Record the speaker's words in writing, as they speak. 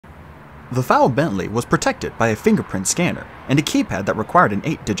The Fowl Bentley was protected by a fingerprint scanner and a keypad that required an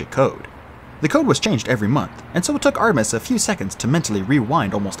 8-digit code. The code was changed every month, and so it took Artemis a few seconds to mentally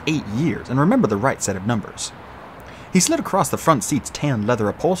rewind almost 8 years and remember the right set of numbers. He slid across the front seat's tan leather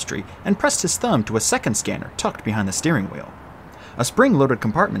upholstery and pressed his thumb to a second scanner tucked behind the steering wheel. A spring-loaded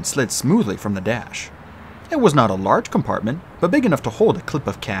compartment slid smoothly from the dash. It was not a large compartment, but big enough to hold a clip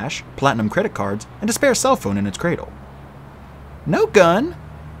of cash, platinum credit cards, and a spare cell phone in its cradle. "No gun,"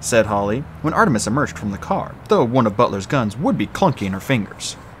 said Holly, when Artemis emerged from the car, though one of Butler's guns would be clunky in her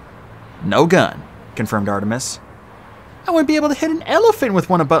fingers. "No gun," confirmed Artemis. "I wouldn't be able to hit an elephant with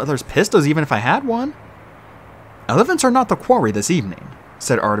one of Butler's pistols even if I had one." "Elephants are not the quarry this evening,"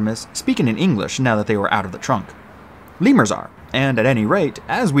 said Artemis, speaking in English now that they were out of the trunk. "Lemurs are, and at any rate,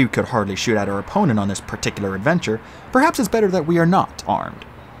 as we could hardly shoot at our opponent on this particular adventure, perhaps it's better that we are not armed."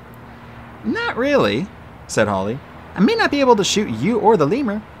 "Not really," said Holly. "I may not be able to shoot you or the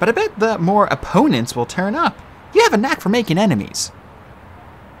lemur, but I bet that more opponents will turn up. You have a knack for making enemies."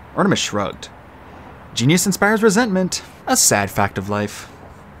 Artemis shrugged. Genius inspires resentment, a sad fact of life.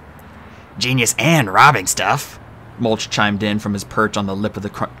 "Genius and robbing stuff," Mulch chimed in from his perch on the lip of the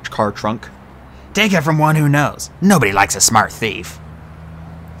car trunk. "Take it from one who knows. Nobody likes a smart thief."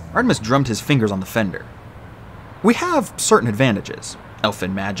 Artemis drummed his fingers on the fender. "We have certain advantages.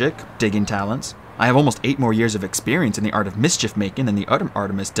 Elfin magic, digging talents. I have almost 8 more years of experience in the art of mischief making than the other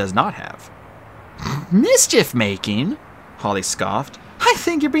Artemis does not have." "Mischief making?" Holly scoffed. "I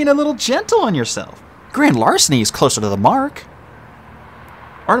think you're being a little gentle on yourself. Grand larceny is closer to the mark."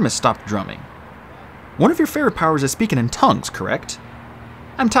 Artemis stopped drumming. "One of your favorite powers is speaking in tongues, correct?"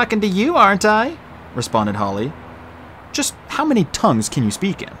 "I'm talking to you, aren't I?" responded Holly. "Just how many tongues can you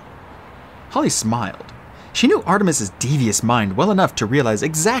speak in?" Holly smiled. She knew Artemis's devious mind well enough to realize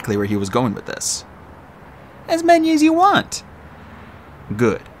exactly where he was going with this. "As many as you want."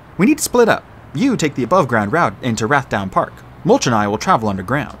 "Good. We need to split up. You take the above-ground route into Rathdown Park. Mulch and I will travel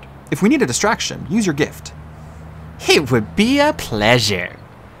underground. If we need a distraction, use your gift." "It would be a pleasure,"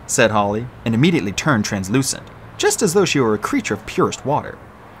 said Holly, and immediately turned translucent, just as though she were a creature of purest water.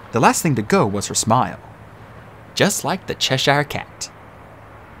 The last thing to go was her smile. Just like the Cheshire Cat.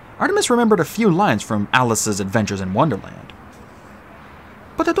 Artemis remembered a few lines from Alice's Adventures in Wonderland.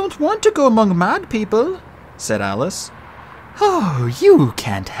 "But I don't want to go among mad people," said Alice. "Oh, you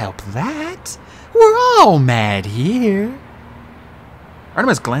can't help that. We're all mad here."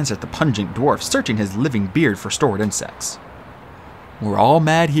 Artemis glanced at the pungent dwarf searching his living beard for stored insects. "We're all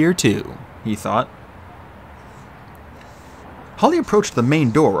mad here too," he thought. Holly approached the main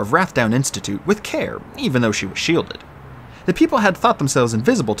door of Rathdown Institute with care, even though she was shielded. The people had thought themselves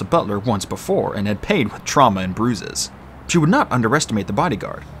invisible to Butler once before and had paid with trauma and bruises. She would not underestimate the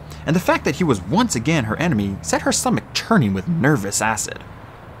bodyguard, and the fact that he was once again her enemy set her stomach churning with nervous acid.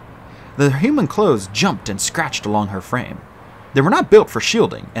 The human clothes jumped and scratched along her frame. They were not built for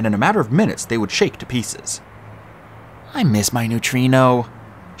shielding, and in a matter of minutes they would shake to pieces. "I miss my neutrino,"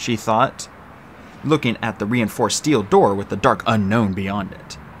 she thought, looking at the reinforced steel door with the dark unknown beyond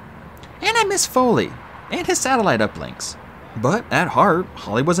it. "And I miss Foley, and his satellite uplinks." But at heart,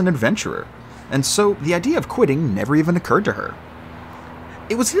 Holly was an adventurer, and so the idea of quitting never even occurred to her.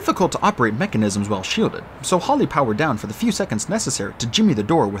 It was difficult to operate mechanisms while shielded, so Holly powered down for the few seconds necessary to jimmy the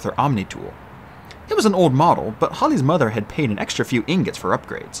door with her Omni tool. It was an old model, but Holly's mother had paid an extra few ingots for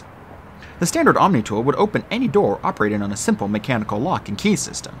upgrades. The standard Omni tool would open any door operating on a simple mechanical lock and key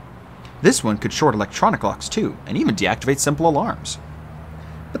system. This one could short electronic locks too, and even deactivate simple alarms.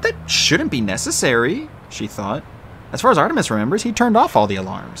 But that shouldn't be necessary, she thought. As far as Artemis remembers, he turned off all the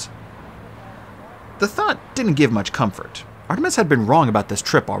alarms. The thought didn't give much comfort. Artemis had been wrong about this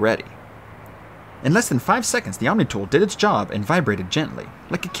trip already. In less than 5 seconds, the Omni tool did its job and vibrated gently,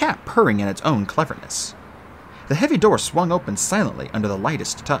 like a cat purring in its own cleverness. The heavy door swung open silently under the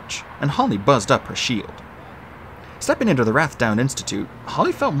lightest touch, and Holly buzzed up her shield. Stepping into the Rathdown Institute,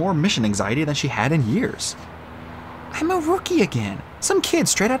 Holly felt more mission anxiety than she had in years. "I'm a rookie again, some kid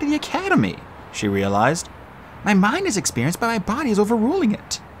straight out of the academy," she realized. "My mind is experienced, but my body is overruling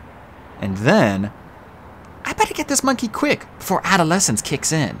it." And then, "I better get this monkey quick before adolescence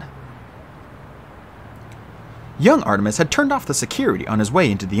kicks in." Young Artemis had turned off the security on his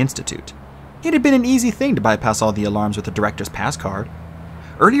way into the Institute. It had been an easy thing to bypass all the alarms with the director's pass card.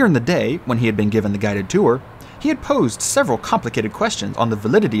 Earlier in the day, when he had been given the guided tour, he had posed several complicated questions on the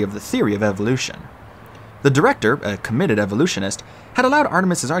validity of the theory of evolution. The director, a committed evolutionist, had allowed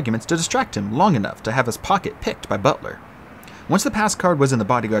Artemis's arguments to distract him long enough to have his pocket picked by Butler. Once the pass card was in the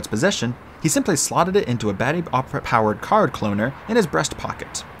bodyguard's possession, he simply slotted it into a battery-powered card cloner in his breast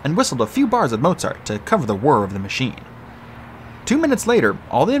pocket, and whistled a few bars of Mozart to cover the whir of the machine. 2 minutes later,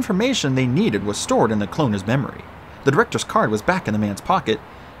 all the information they needed was stored in the cloner's memory. The director's card was back in the man's pocket,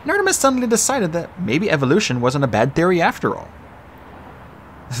 and Artemis suddenly decided that maybe evolution wasn't a bad theory after all.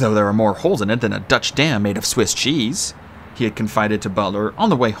 Though there are more holes in it than a Dutch dam made of Swiss cheese, he had confided to Butler on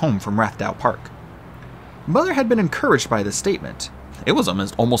the way home from Rathdow Park. Butler had been encouraged by this statement. It was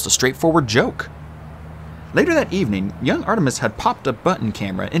almost a straightforward joke. Later that evening, young Artemis had popped a button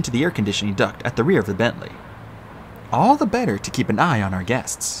camera into the air conditioning duct at the rear of the Bentley. All the better to keep an eye on our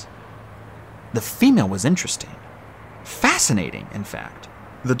guests. The female was interesting. Fascinating, in fact.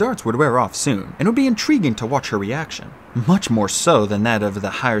 The darts would wear off soon, and it would be intriguing to watch her reaction, much more so than that of the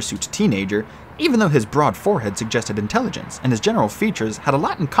higher-suit teenager, even though his broad forehead suggested intelligence and his general features had a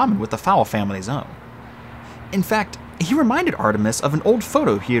lot in common with the Fowl family's own. In fact, he reminded Artemis of an old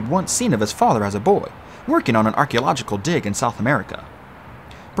photo he had once seen of his father as a boy, working on an archaeological dig in South America.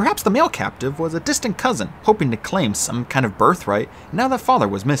 Perhaps the male captive was a distant cousin hoping to claim some kind of birthright now that father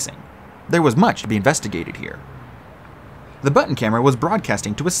was missing. There was much to be investigated here. The button camera was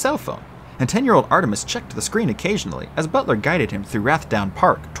broadcasting to his cell phone, and 10-year-old Artemis checked the screen occasionally as Butler guided him through Rathdown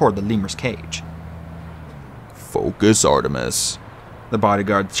Park toward the lemur's cage. "Focus, Artemis," the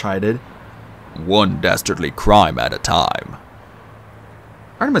bodyguard chided. "One dastardly crime at a time."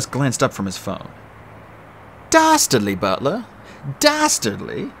 Artemis glanced up from his phone. "Dastardly, Butler?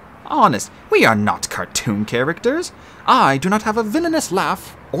 Dastardly? Honest, we are not cartoon characters. I do not have a villainous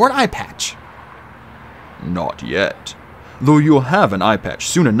laugh or an eye patch." "Not yet. Though you'll have an eye patch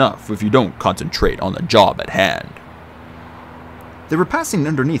soon enough if you don't concentrate on the job at hand." They were passing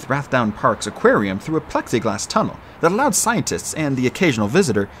underneath Rathdown Park's aquarium through a plexiglass tunnel that allowed scientists and the occasional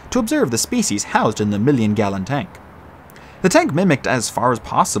visitor to observe the species housed in the million-gallon tank. The tank mimicked as far as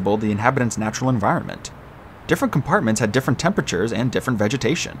possible the inhabitants' natural environment. Different compartments had different temperatures and different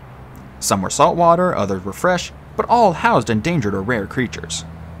vegetation. Some were saltwater, others were fresh, but all housed endangered or rare creatures.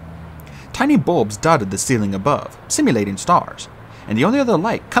 Tiny bulbs dotted the ceiling above, simulating stars, and the only other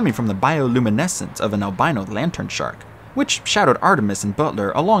light coming from the bioluminescence of an albino lantern shark, which shadowed Artemis and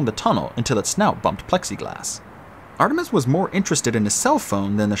Butler along the tunnel until its snout bumped plexiglass. Artemis was more interested in his cell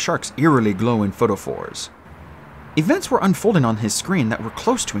phone than the shark's eerily glowing photophores. Events were unfolding on his screen that were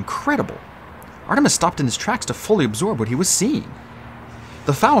close to incredible. Artemis stopped in his tracks to fully absorb what he was seeing.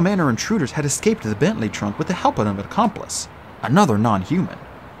 The Fowl Manor intruders had escaped the Bentley trunk with the help of an accomplice, another non-human.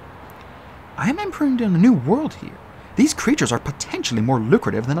 I am entering a new world here. These creatures are potentially more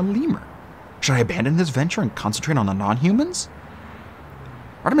lucrative than a lemur. Should I abandon this venture and concentrate on the non-humans?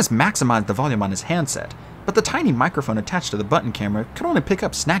 Artemis maximized the volume on his handset, but the tiny microphone attached to the button camera could only pick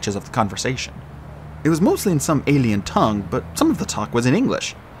up snatches of the conversation. It was mostly in some alien tongue, but some of the talk was in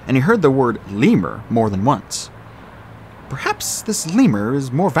English, and he heard the word lemur more than once. Perhaps this lemur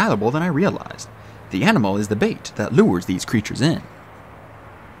is more valuable than I realized. The animal is the bait that lures these creatures in.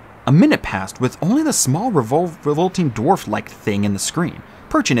 A minute passed with only the small revolting dwarf-like thing in the screen,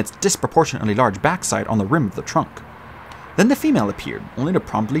 perching its disproportionately large backside on the rim of the trunk. Then the female appeared, only to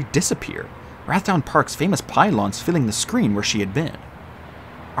promptly disappear, Rathdown Park's famous pylons filling the screen where she had been.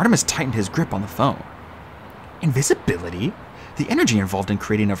 Artemis tightened his grip on the phone. Invisibility? The energy involved in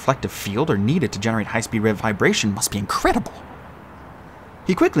creating a reflective field or needed to generate high-speed vibration must be incredible.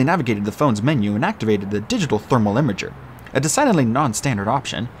 He quickly navigated the phone's menu and activated the digital thermal imager, a decidedly non-standard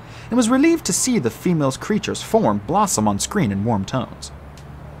option, and was relieved to see the female's creature's form blossom on screen in warm tones.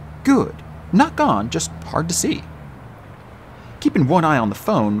 Good. Not gone, just hard to see. Keeping one eye on the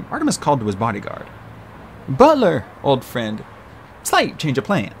phone, Artemis called to his bodyguard. "Butler, old friend. Slight change of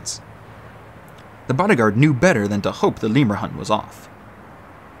plans." The bodyguard knew better than to hope the lemur hunt was off.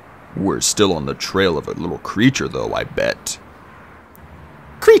 "We're still on the trail of a little creature, though, I bet."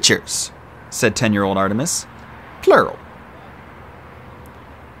 "Creatures," said 10-year-old Artemis. Plural.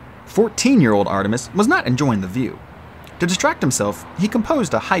 14-year-old Artemis was not enjoying the view. To distract himself, he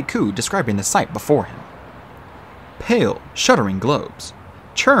composed a haiku describing the sight before him. Pale, shuddering globes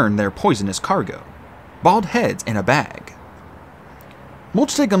churn their poisonous cargo, bald heads in a bag.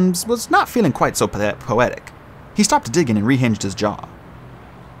 Mulch Diggums was not feeling quite so poetic. He stopped digging and rehinged his jaw.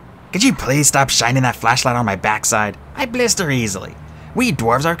 "Could you please stop shining that flashlight on my backside? I blister easily. We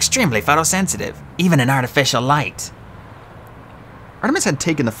dwarves are extremely photosensitive, even in artificial light." Artemis had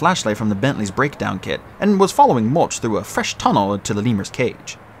taken the flashlight from the Bentley's breakdown kit and was following Mulch through a fresh tunnel to the lemur's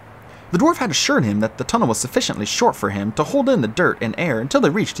cage. The dwarf had assured him that the tunnel was sufficiently short for him to hold in the dirt and air until they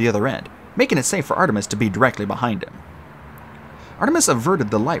reached the other end, making it safe for Artemis to be directly behind him. Artemis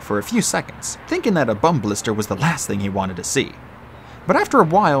averted the light for a few seconds, thinking that a bum blister was the last thing he wanted to see. But after a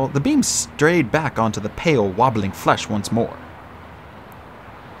while, the beam strayed back onto the pale, wobbling flesh once more.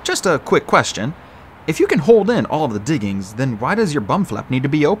 "Just a quick question. If you can hold in all of the diggings, then why does your bum flap need to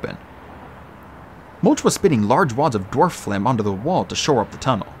be open? Mulch was spitting large wads of dwarf phlegm onto the wall to shore up the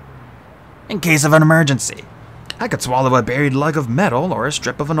tunnel. In case of an emergency, I could swallow a buried lug of metal or a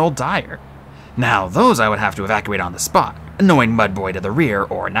strip of an old tire. Now, those I would have to evacuate on the spot, knowing Mudboy to the rear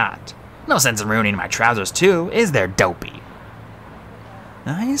or not. No sense in ruining my trousers too, is there, Dopey?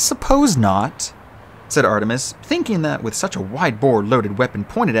 I suppose not, said Artemis, thinking that with such a wide-bore loaded weapon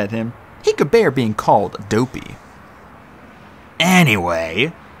pointed at him, he could bear being called Dopey.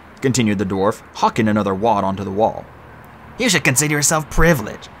 Anyway, continued the dwarf, hawking another wad onto the wall, you should consider yourself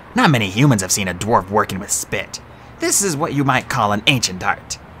privileged. Not many humans have seen a dwarf working with spit. This is what you might call an ancient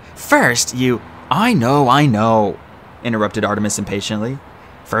art. First, I know, interrupted Artemis impatiently.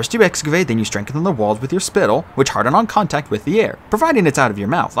 First you excavate, then you strengthen the walls with your spittle, which harden on contact with the air, providing it's out of your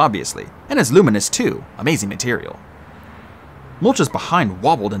mouth, obviously, and is luminous too. Amazing material. Mulch's behind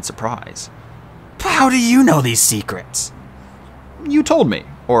wobbled in surprise. How do you know these secrets? You told me,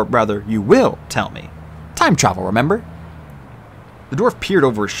 or rather, you will tell me. Time travel, remember? The dwarf peered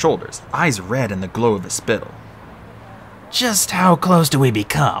over his shoulders, eyes red in the glow of his spittle. Just how close do we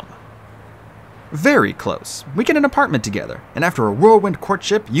become? Very close. We get an apartment together, and after a whirlwind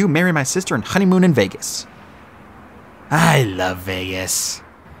courtship, you marry my sister and honeymoon in Vegas. I love Vegas,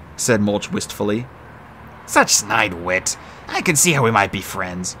 said Mulch wistfully. Such snide wit. I can see how we might be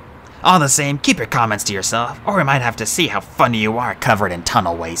friends. All the same, keep your comments to yourself, or we might have to see how funny you are covered in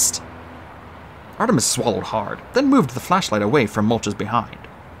tunnel waste. Artemis swallowed hard, then moved the flashlight away from Mulch's behind.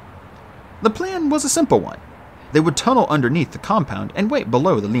 The plan was a simple one. They would tunnel underneath the compound and wait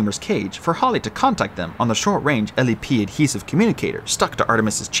below the lemur's cage for Holly to contact them on the short-range LEP adhesive communicator stuck to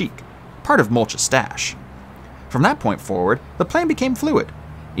Artemis's cheek, part of Mulch's stash. From that point forward, the plan became fluid.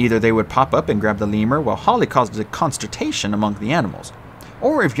 Either they would pop up and grab the lemur while Holly caused a consternation among the animals,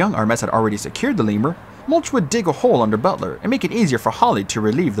 or if young Artemis had already secured the lemur, Mulch would dig a hole under Butler and make it easier for Holly to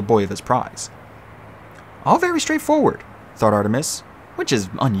relieve the boy of his prize. All very straightforward, thought Artemis, which is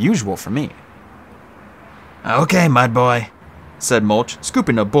unusual for me. Okay, Mudboy, said Mulch,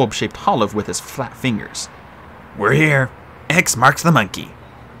 scooping a bulb-shaped olive with his flat fingers. We're here. X marks the monkey.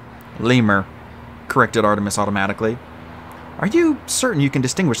 Lemur, corrected Artemis automatically. Are you certain you can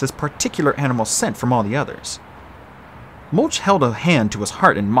distinguish this particular animal's scent from all the others? Mulch held a hand to his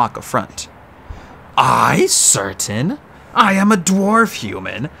heart in mock affront. I certain? I am a dwarf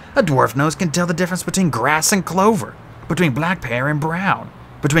human. A dwarf nose can tell the difference between grass and clover, between black pear and brown,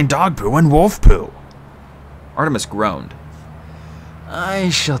 between dog poo and wolf poo. Artemis groaned. I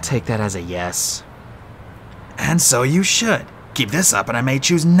shall take that as a yes. And so you should. Keep this up and I may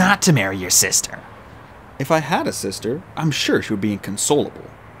choose not to marry your sister. If I had a sister, I'm sure she would be inconsolable.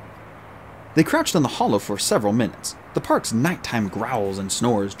 They crouched in the hollow for several minutes, the park's nighttime growls and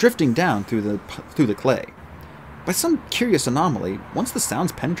snores drifting down through the clay. By some curious anomaly, once the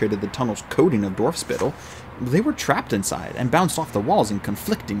sounds penetrated the tunnel's coating of dwarf spittle, they were trapped inside and bounced off the walls in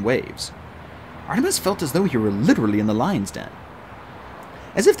conflicting waves. Artemis felt as though he were literally in the lion's den.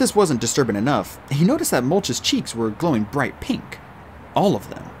 As if this wasn't disturbing enough, he noticed that Mulch's cheeks were glowing bright pink. All of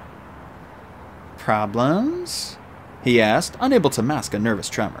them. Problems? He asked, unable to mask a nervous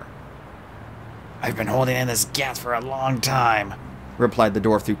tremor. I've been holding in this gas for a long time, replied the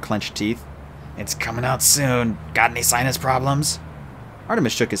dwarf through clenched teeth. It's coming out soon. Got any sinus problems?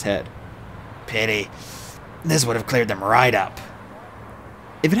 Artemis shook his head. Pity. This would have cleared them right up.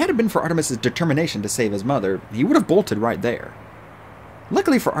 If it hadn't been for Artemis's determination to save his mother, he would have bolted right there.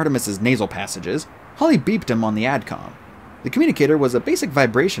 Luckily for Artemis's nasal passages, Holly beeped him on the ADCOM. The communicator was a basic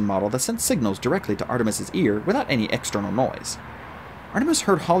vibration model that sent signals directly to Artemis's ear without any external noise. Artemis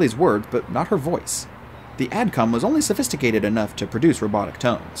heard Holly's words, but not her voice. The ADCOM was only sophisticated enough to produce robotic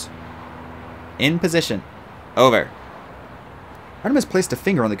tones. In position. Over. Artemis placed a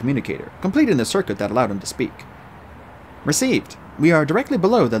finger on the communicator, completing the circuit that allowed him to speak. Received. We are directly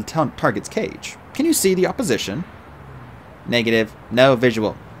below the target's cage. Can you see the opposition? Negative. No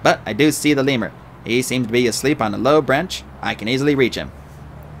visual. But I do see the lemur. He seems to be asleep on a low branch. I can easily reach him.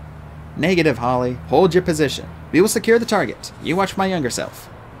 Negative, Holly. Hold your position. We will secure the target. You watch my younger self.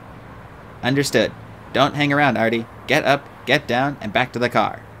 Understood. Don't hang around, Artie. Get up, get down, and back to the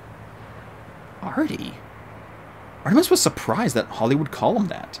car. Artie? Artemis was surprised that Holly would call him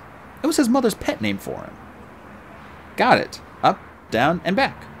that. It was his mother's pet name for him. Got it. Up, down, and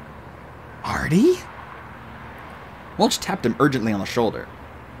back. Artie? Mulch tapped him urgently on the shoulder.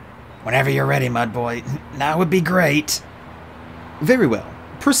 Whenever you're ready, Mudboy. Now would be great. Very well.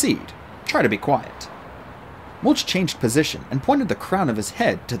 Proceed. Try to be quiet. Mulch changed position and pointed the crown of his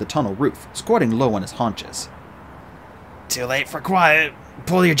head to the tunnel roof, squatting low on his haunches. Too late for quiet.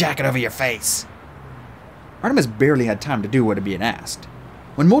 Pull your jacket over your face. Artemis barely had time to do what had been asked,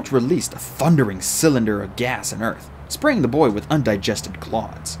 when Mulch released a thundering cylinder of gas and earth, spraying the boy with undigested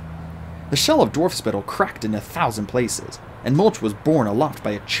clods. The shell of dwarf spittle cracked in 1,000 places, and Mulch was borne aloft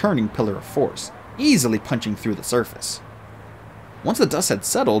by a churning pillar of force, easily punching through the surface. Once the dust had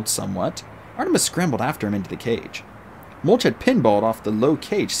settled somewhat, Artemis scrambled after him into the cage. Mulch had pinballed off the low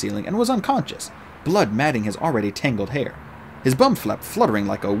cage ceiling and was unconscious, blood matting his already tangled hair, his bum flap fluttering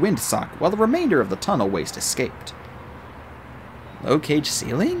like a windsock while the remainder of the tunnel waste escaped. Low cage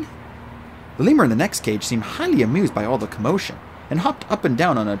ceiling? The lemur in the next cage seemed highly amused by all the commotion, and hopped up and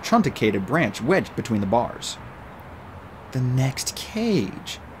down on a truncated branch wedged between the bars. The next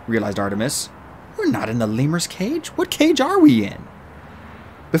cage, realized Artemis. We're not in the lemur's cage. What cage are we in?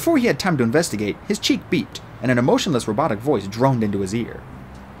 Before he had time to investigate, his cheek beeped, and an emotionless robotic voice droned into his ear.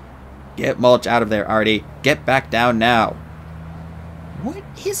 Get Mulch out of there, Artie. Get back down now. What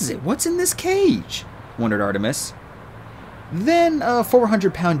is it? What's in this cage? Wondered Artemis. Then a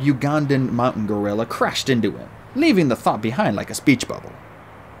 400-pound Ugandan mountain gorilla crashed into him, leaving the thought behind like a speech bubble.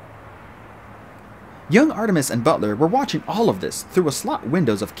 Young Artemis and Butler were watching all of this through a slot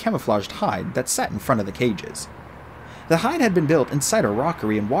windows of camouflaged hide that sat in front of the cages. The hide had been built inside a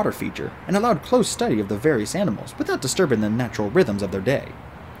rockery and water feature and allowed close study of the various animals without disturbing the natural rhythms of their day.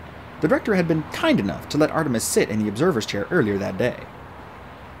 The director had been kind enough to let Artemis sit in the observer's chair earlier that day.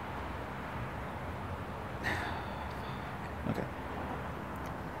 Okay.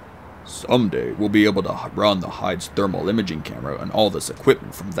 Someday we'll be able to run the hide's thermal imaging camera and all this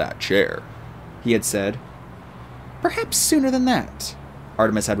equipment from that chair, he had said. Perhaps sooner than that,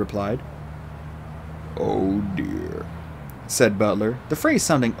 Artemis had replied. Oh dear, said Butler, the phrase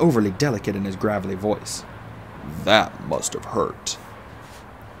sounding overly delicate in his gravelly voice. That must have hurt.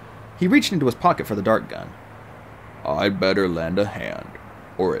 He reached into his pocket for the dart gun. I'd better lend a hand,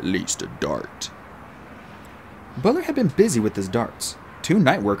 or at least a dart. Butler had been busy with his darts. 2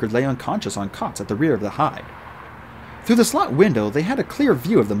 night workers lay unconscious on cots at the rear of the hide. Through the slot window, they had a clear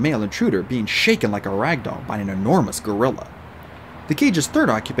view of the male intruder being shaken like a ragdoll by an enormous gorilla. The cage's third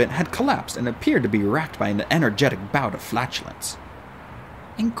occupant had collapsed and appeared to be racked by an energetic bout of flatulence.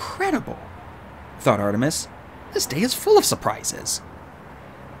 Incredible, thought Artemis. This day is full of surprises.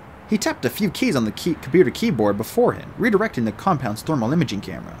 He tapped a few keys on the computer keyboard before him, redirecting the compound's thermal imaging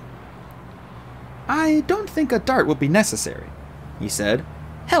camera. I don't think a dart will be necessary, he said.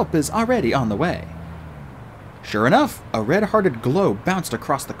 Help is already on the way. Sure enough, a red-hearted glow bounced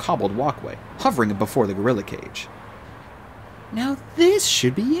across the cobbled walkway, hovering before the gorilla cage. Now this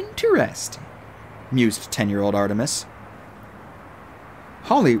should be interesting, mused 10-year-old Artemis.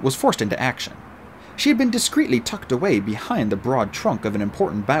 Holly was forced into action. She had been discreetly tucked away behind the broad trunk of an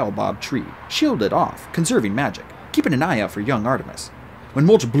important baobab tree, shielded off, conserving magic, keeping an eye out for young Artemis, when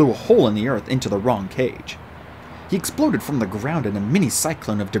Mulch blew a hole in the earth into the wrong cage. He exploded from the ground in a mini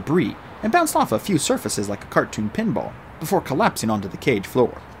cyclone of debris and bounced off a few surfaces like a cartoon pinball before collapsing onto the cage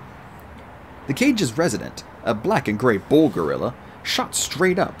floor. The cage's resident, a black and gray bull gorilla, shot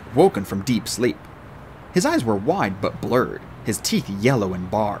straight up, woken from deep sleep. His eyes were wide but blurred, his teeth yellow and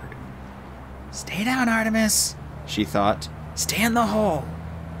barred. Stay down, Artemis, she thought. Stay in the hole.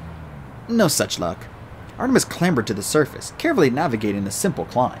 No such luck. Artemis clambered to the surface, carefully navigating the simple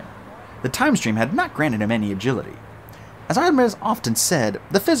climb. The time stream had not granted him any agility. As Artemis often said,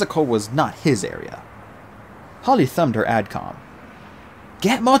 the physical was not his area. Holly thumbed her adcom.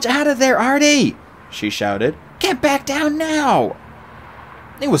 Get Mulch out of there, Artie! She shouted. Get back down now!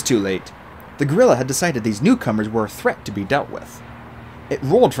 It was too late. The gorilla had decided these newcomers were a threat to be dealt with. It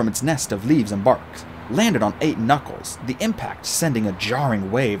rolled from its nest of leaves and bark, landed on 8 knuckles, the impact sending a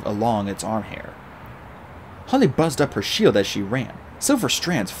jarring wave along its arm hair. Holly buzzed up her shield as she ran, silver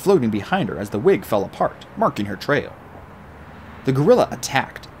strands floating behind her as the wig fell apart, marking her trail. The gorilla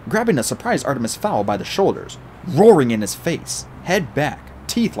attacked, grabbing a surprised Artemis Fowl by the shoulders, roaring in his face, head back,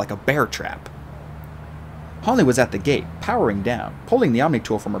 teeth like a bear trap. Holly was at the gate, powering down, pulling the Omni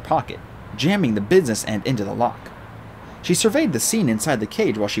tool from her pocket, jamming the business end into the lock. She surveyed the scene inside the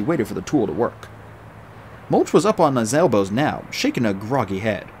cage while she waited for the tool to work. Mulch was up on his elbows now, shaking a groggy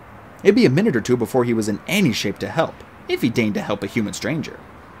head. It'd be a minute or two before he was in any shape to help, if he deigned to help a human stranger.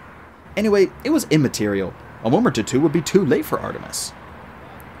 Anyway, it was immaterial. A moment or two would be too late for Artemis.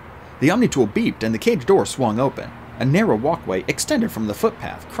 The Omni tool beeped and the cage door swung open. A narrow walkway extended from the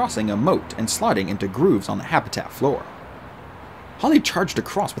footpath, crossing a moat and sliding into grooves on the habitat floor. Holly charged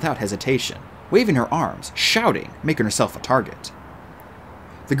across without hesitation, waving her arms, shouting, making herself a target.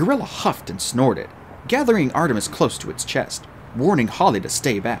 The gorilla huffed and snorted, gathering Artemis close to its chest, warning Holly to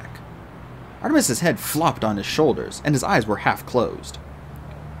stay back. Artemis's head flopped on his shoulders, and his eyes were half closed.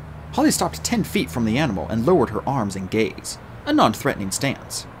 Holly stopped 10 feet from the animal and lowered her arms and gaze, a non-threatening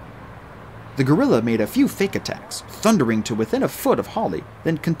stance. The gorilla made a few fake attacks, thundering to within a foot of Holly,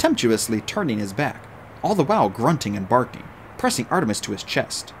 then contemptuously turning his back, all the while grunting and barking, pressing Artemis to his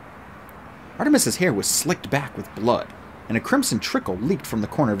chest. Artemis's hair was slicked back with blood, and a crimson trickle leaked from the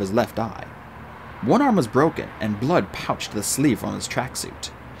corner of his left eye. One arm was broken, and blood pouched the sleeve on his tracksuit.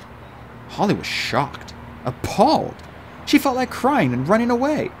 Holly was shocked, appalled. She felt like crying and running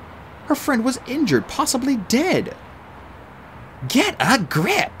away. Her friend was injured, possibly dead. "Get a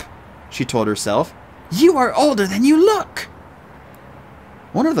grip," she told herself. "You are older than you look."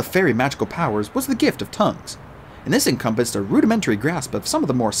 One of the fairy magical powers was the gift of tongues, and this encompassed a rudimentary grasp of some of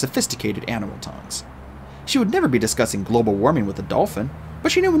the more sophisticated animal tongues. She would never be discussing global warming with a dolphin,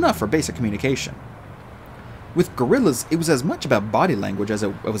 but she knew enough for basic communication. With gorillas, it was as much about body language as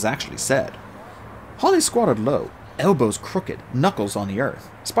it was actually said. Holly squatted low, elbows crooked, knuckles on the earth,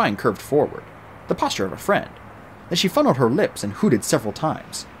 spine curved forward, the posture of a friend. Then she funneled her lips and hooted several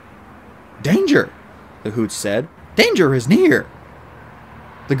times. "Danger!" the hoot said. "Danger is near!"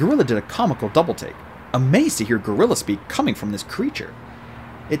 The gorilla did a comical double-take, amazed to hear gorilla speak coming from this creature.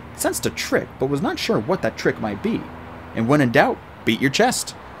 It sensed a trick, but was not sure what that trick might be, and when in doubt, beat your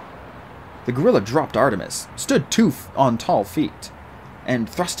chest. The gorilla dropped Artemis, stood on tall feet, and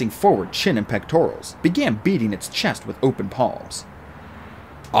thrusting forward chin and pectorals, began beating its chest with open palms.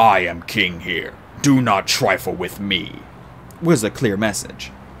 "I am king here. Do not trifle with me," was a clear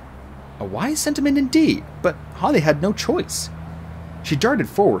message. A wise sentiment indeed, but Holly had no choice. She darted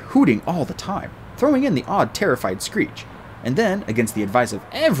forward, hooting all the time, throwing in the odd terrified screech, and then, against the advice of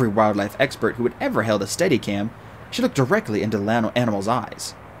every wildlife expert who had ever held a Steadicam, she looked directly into the animal's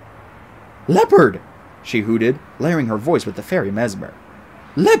eyes. "Leopard!" she hooted, layering her voice with the fairy mesmer.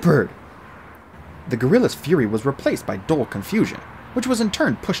 "Leopard!" The gorilla's fury was replaced by dull confusion, which was in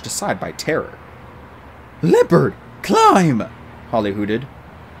turn pushed aside by terror. "Leopard! Climb!" Holly hooted.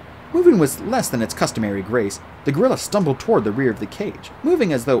 Moving with less than its customary grace, the gorilla stumbled toward the rear of the cage,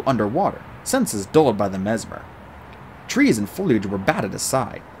 moving as though underwater, senses dulled by the mesmer. Trees and foliage were batted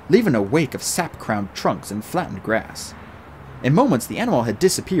aside, leaving a wake of sap-crowned trunks and flattened grass. In moments, the animal had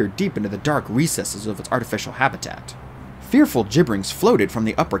disappeared deep into the dark recesses of its artificial habitat. Fearful gibberings floated from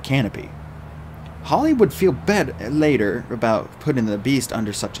the upper canopy. Holly would feel bad later about putting the beast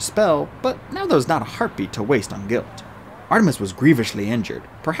under such a spell, but now there was not a heartbeat to waste on guilt. Artemis was grievously injured,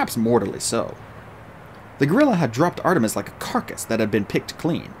 perhaps mortally so. The gorilla had dropped Artemis like a carcass that had been picked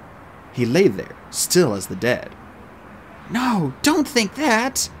clean. He lay there, still as the dead. "No, don't think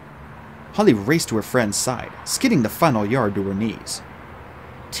that!" Holly raced to her friend's side, skidding the final yard to her knees.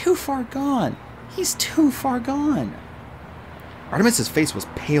 "Too far gone. He's too far gone." Artemis's face was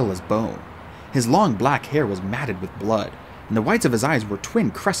pale as bone. His long black hair was matted with blood, and the whites of his eyes were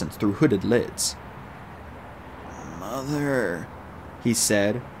twin crescents through hooded lids. "Mother," he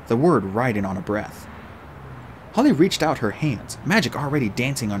said, the word riding on a breath. Holly reached out her hands, magic already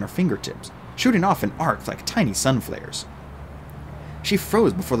dancing on her fingertips, shooting off in arcs like tiny sun flares. She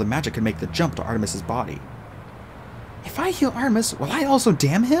froze before the magic could make the jump to Artemis's body. "If I heal Artemis, will I also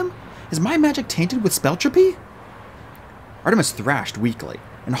damn him? Is my magic tainted with spelltropy?" Artemis thrashed weakly,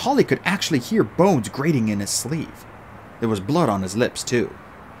 and Holly could actually hear bones grating in his sleeve. There was blood on his lips, too.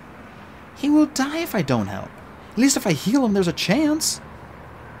 "He will die if I don't help. At least if I heal him, there's a chance."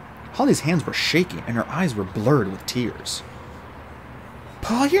 Holly's hands were shaking, and her eyes were blurred with tears.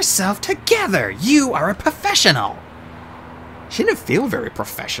 "Pull yourself together! You are a professional!" She didn't feel very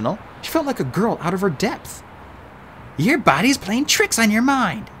professional. She felt like a girl out of her depth. "Your body's playing tricks on your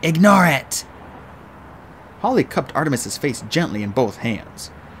mind. Ignore it!" Holly cupped Artemis's face gently in both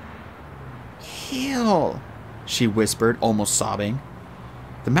hands. "Heal," she whispered, almost sobbing.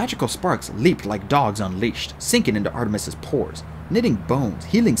 The magical sparks leaped like dogs unleashed, sinking into Artemis's pores, knitting bones,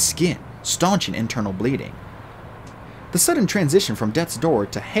 healing skin, staunching internal bleeding. The sudden transition from death's door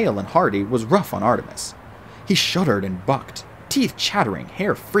to hale and hearty was rough on Artemis. He shuddered and bucked, teeth chattering,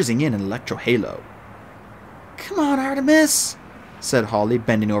 hair frizzing in an electro-halo. "Come on, Artemis," said Holly,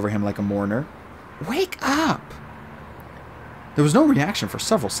 bending over him like a mourner. "Wake up!" There was no reaction for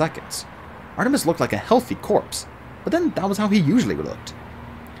several seconds. Artemis looked like a healthy corpse, but then that was how he usually looked.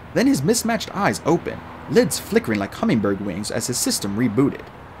 Then his mismatched eyes opened, lids flickering like hummingbird wings as his system rebooted.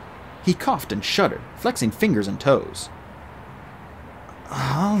 He coughed and shuddered, flexing fingers and toes.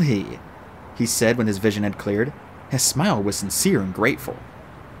 "Holly," he said when his vision had cleared. His smile was sincere and grateful.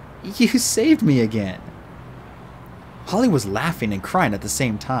 "You saved me again." Holly was laughing and crying at the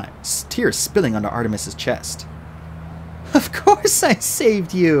same time, tears spilling onto Artemis's chest. "Of course I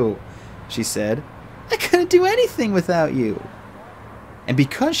saved you," she said. "I couldn't do anything without you." And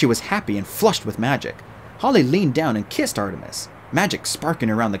because she was happy and flushed with magic, Holly leaned down and kissed Artemis, magic sparking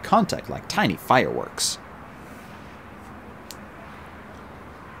around the contact like tiny fireworks.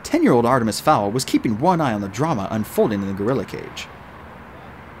 10-year-old Artemis Fowl was keeping one eye on the drama unfolding in the gorilla cage.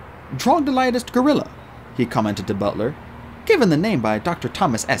 "Troglodytist gorilla," he commented to Butler, given the name by Dr.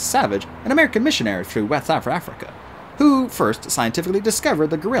 Thomas S. Savage, an American missionary through West Africa, who first scientifically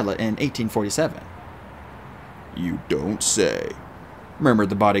discovered the gorilla in 1847. "You don't say," murmured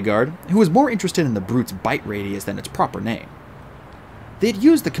the bodyguard, who was more interested in the brute's bite radius than its proper name. They had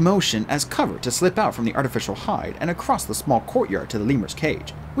used the commotion as cover to slip out from the artificial hide and across the small courtyard to the lemur's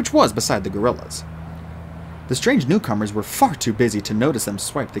cage, which was beside the gorillas. The strange newcomers were far too busy to notice them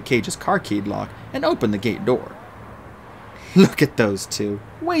swipe the cage's car-keyed lock and open the gate door. "Look at those two,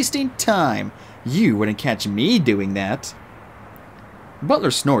 wasting time. You wouldn't catch me doing that."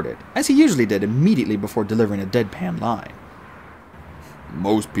 Butler snorted, as he usually did immediately before delivering a deadpan line.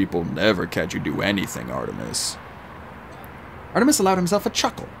 "Most people never catch you do anything, Artemis." Artemis allowed himself a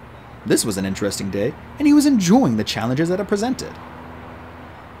chuckle. This was an interesting day, and he was enjoying the challenges that it presented.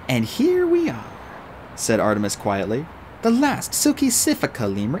 "And here we are," said Artemis quietly, "the last silky Siphica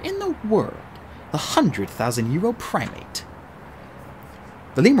lemur in the world, the 100,000-year-old primate."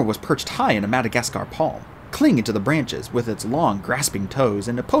 The lemur was perched high in a Madagascar palm, clinging to the branches with its long, grasping toes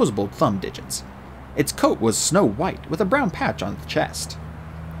and opposable thumb digits. Its coat was snow white with a brown patch on its chest.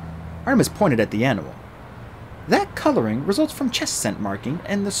 Artemis pointed at the animal. "That coloring results from chest scent marking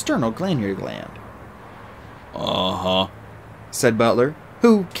and the sternoglandular gland." "Uh-huh," said Butler,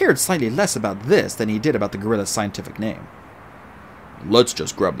 who cared slightly less about this than he did about the gorilla's scientific name. "Let's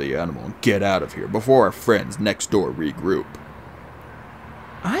just grab the animal and get out of here before our friends next door regroup."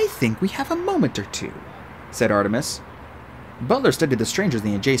 "I think we have a moment or two," said Artemis. Butler studied the strangers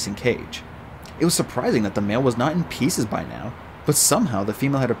in the adjacent cage. It was surprising that the male was not in pieces by now, but somehow the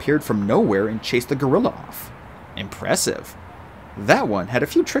female had appeared from nowhere and chased the gorilla off. Impressive. That one had a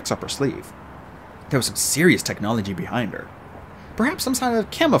few tricks up her sleeve. There was some serious technology behind her. Perhaps some kind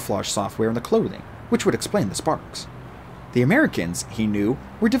of camouflage software in the clothing, which would explain the sparks. The Americans, he knew,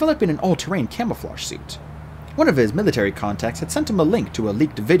 were developing an all-terrain camouflage suit. One of his military contacts had sent him a link to a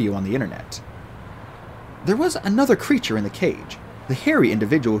leaked video on the internet. There was another creature in the cage, the hairy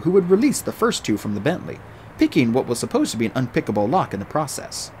individual who would release the first two from the Bentley, picking what was supposed to be an unpickable lock in the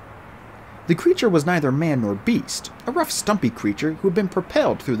process. The creature was neither man nor beast, a rough, stumpy creature who had been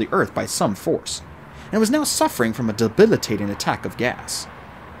propelled through the earth by some force, and was now suffering from a debilitating attack of gas.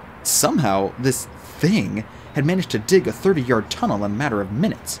 Somehow, this thing had managed to dig a 30-yard tunnel in a matter of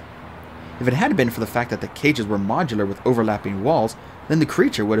minutes. If it hadn't been for the fact that the cages were modular with overlapping walls, then the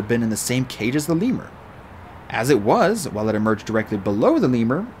creature would have been in the same cage as the lemur. As it was, while it emerged directly below the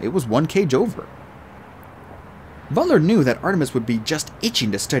lemur, it was one cage over. Butler knew that Artemis would be just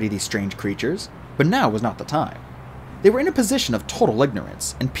itching to study these strange creatures, but now was not the time. They were in a position of total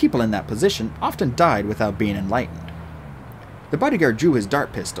ignorance, and people in that position often died without being enlightened. The bodyguard drew his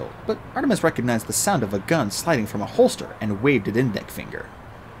dart pistol, but Artemis recognized the sound of a gun sliding from a holster and waved an index finger.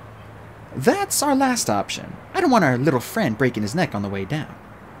 "That's our last option. I don't want our little friend breaking his neck on the way down.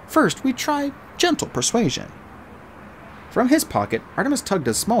 First, we try gentle persuasion." From his pocket, Artemis tugged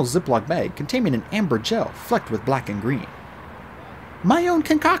a small Ziploc bag containing an amber gel flecked with black and green. "My own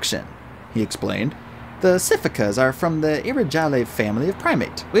concoction," he explained. "The Siphicas are from the Irigale family of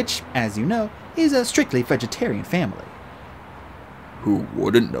primate, which, as you know, is a strictly vegetarian family." "Who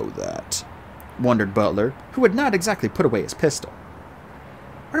wouldn't know that?" wondered Butler, who had not exactly put away his pistol.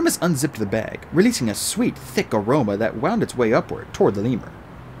 Artemis unzipped the bag, releasing a sweet, thick aroma that wound its way upward toward the lemur.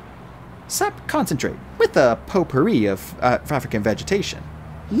 "Sap concentrate, with a potpourri of African vegetation.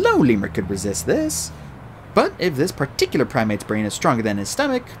 No lemur could resist this. But if this particular primate's brain is stronger than his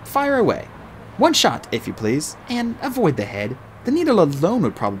stomach, fire away. One shot, if you please, and avoid the head. The needle alone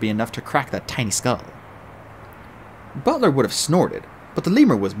would probably be enough to crack that tiny skull." Butler would have snorted, but the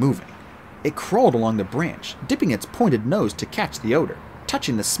lemur was moving. It crawled along the branch, dipping its pointed nose to catch the odor,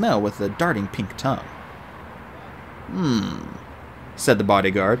 touching the smell with a darting pink tongue. Said the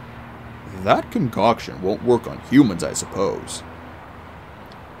bodyguard. "That concoction won't work on humans, I suppose."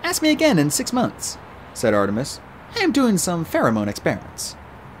 "Ask me again in 6 months," said Artemis. "I am doing some pheromone experiments."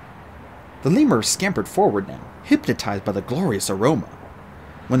 The lemur scampered forward now, hypnotized by the glorious aroma.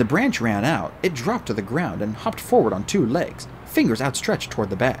 When the branch ran out, it dropped to the ground and hopped forward on 2 legs, fingers outstretched toward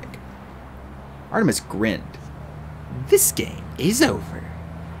the bag. Artemis grinned. "This game is over."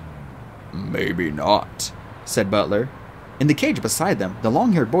 "Maybe not," said Butler. In the cage beside them, the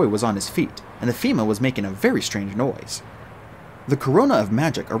long-haired boy was on his feet, and the female was making a very strange noise. The corona of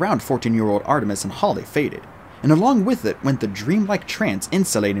magic around 14-year-old Artemis and Holly faded, and along with it went the dreamlike trance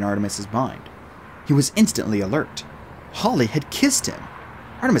insulating Artemis's mind. He was instantly alert. Holly had kissed him.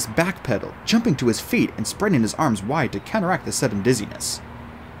 Artemis backpedaled, jumping to his feet and spreading his arms wide to counteract the sudden dizziness.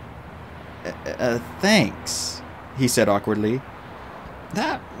 Thanks, he said awkwardly.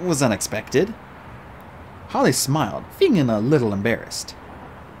 That was unexpected. Holly smiled, feeling a little embarrassed.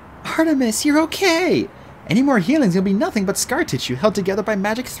 Artemis, you're okay. Any more healings, you'll be nothing but scar tissue held together by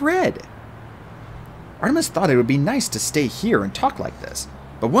magic thread. Artemis thought it would be nice to stay here and talk like this,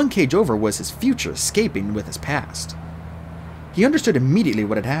 but one cage over was his future escaping with his past. He understood immediately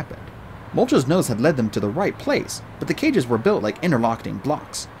what had happened. Mulch's nose had led them to the right place, but the cages were built like interlocking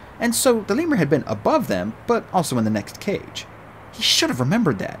blocks, and so the lemur had been above them, but also in the next cage. He should have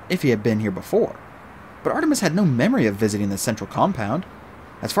remembered that, if he had been here before. But Artemis had no memory of visiting the central compound.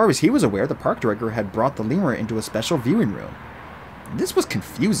 As far as he was aware, the park director had brought the lemur into a special viewing room. This was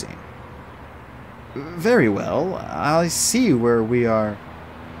confusing. Very well, I see where we are.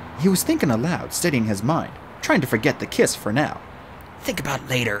 He was thinking aloud, steadying his mind, trying to forget the kiss for now. Think about it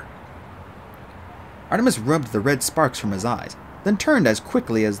later. Artemis rubbed the red sparks from his eyes, then turned as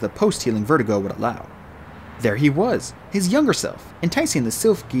quickly as the post-healing vertigo would allow. There he was, his younger self, enticing the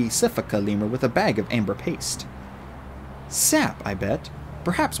silky Sifaka lemur with a bag of amber paste. Sap, I bet,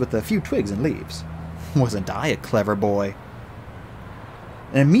 perhaps with a few twigs and leaves. Wasn't I a clever boy?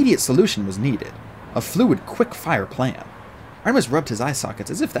 An immediate solution was needed, a fluid, quick-fire plan. Artemis rubbed his eye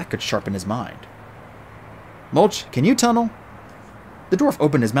sockets as if that could sharpen his mind. Mulch, can you tunnel? The dwarf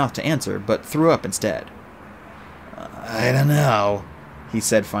opened his mouth to answer, but threw up instead. I don't know, he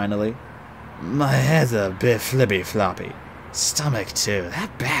said finally. My head's a bit flippy-floppy. Stomach, too.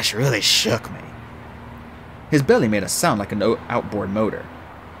 That bash really shook me. His belly made a sound like an outboard motor.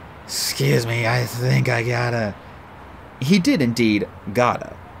 Excuse me, I think I gotta... He did indeed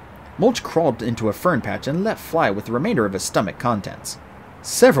gotta. Mulch crawled into a fern patch and let fly with the remainder of his stomach contents.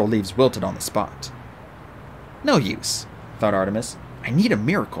 Several leaves wilted on the spot. No use, thought Artemis. I need a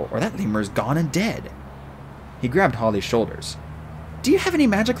miracle, or that lemur's gone and dead. He grabbed Holly's shoulders. Do you have any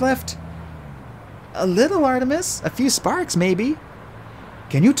magic left? A little, Artemis. A few sparks, maybe.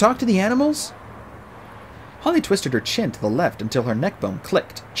 Can you talk to the animals? Holly twisted her chin to the left until her neck bone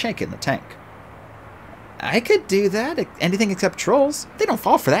clicked, shaking the tank. I could do that. Anything except trolls. They don't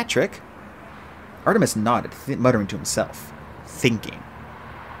fall for that trick. Artemis nodded, muttering to himself. Thinking.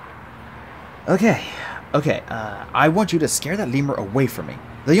 Okay. I want you to scare that lemur away from me.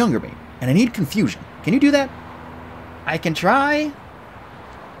 The younger me. And I need confusion. Can you do that? I can try.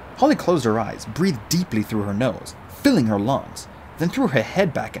 Holly closed her eyes, breathed deeply through her nose, filling her lungs, then threw her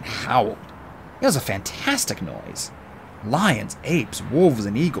head back and howled. It was a fantastic noise. Lions, apes, wolves,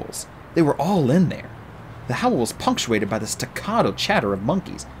 and eagles. They were all in there. The howl was punctuated by the staccato chatter of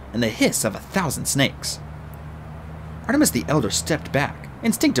monkeys and the hiss of 1,000 snakes. Artemis the Elder stepped back,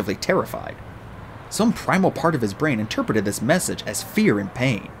 instinctively terrified. Some primal part of his brain interpreted this message as fear and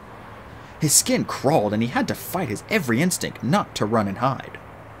pain. His skin crawled and he had to fight his every instinct not to run and hide.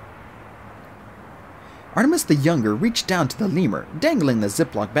 Artemis the Younger reached down to the lemur, dangling the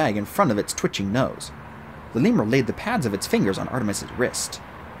Ziploc bag in front of its twitching nose. The lemur laid the pads of its fingers on Artemis's wrist.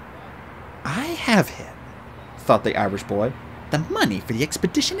 I have him, thought the Irish boy. The money for the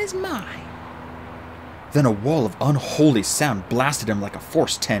expedition is mine. Then a wall of unholy sound blasted him like a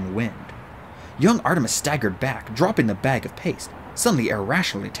force 10 wind. Young Artemis staggered back, dropping the bag of paste, suddenly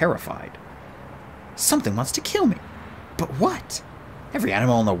irrationally terrified. Something wants to kill me. But what? Every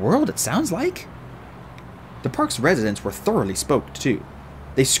animal in the world, it sounds like. The park's residents were thoroughly spooked, too.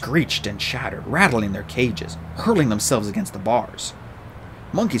 They screeched and chattered, rattling their cages, hurling themselves against the bars.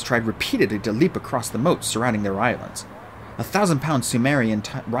 Monkeys tried repeatedly to leap across the moats surrounding their islands. 1,000-pound Sumerian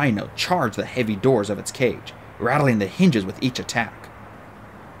rhino charged the heavy doors of its cage, rattling the hinges with each attack.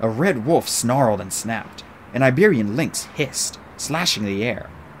 A red wolf snarled and snapped. An Iberian lynx hissed, slashing the air,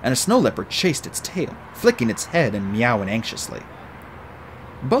 and a snow leopard chased its tail, flicking its head and meowing anxiously.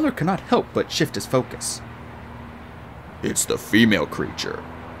 Butler could not help but shift his focus. It's the female creature,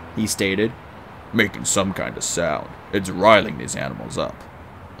 he stated, making some kind of sound. It's riling these animals up.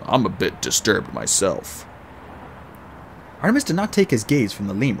 I'm a bit disturbed myself. Artemis did not take his gaze from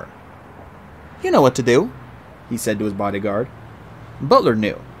the lemur. You know what to do, he said to his bodyguard. Butler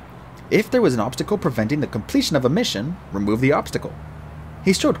knew. If there was an obstacle preventing the completion of a mission, remove the obstacle.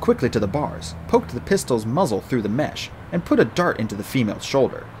 He strode quickly to the bars, poked the pistol's muzzle through the mesh, and put a dart into the female's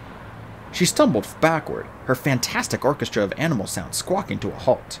shoulder. She stumbled backward, her fantastic orchestra of animal sounds squawking to a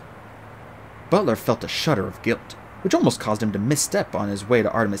halt. Butler felt a shudder of guilt, which almost caused him to misstep on his way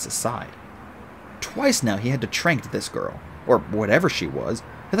to Artemis's side. Twice now he had to trank this girl, or whatever she was,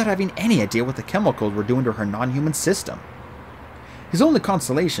 without having any idea what the chemicals were doing to her non-human system. His only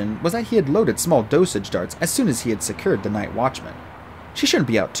consolation was that he had loaded small dosage darts as soon as he had secured the night watchman. She shouldn't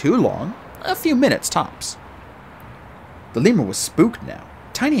be out too long, a few minutes tops. The lemur was spooked now,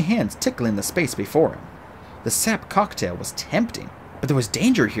 tiny hands tickling the space before him. The sap cocktail was tempting, but there was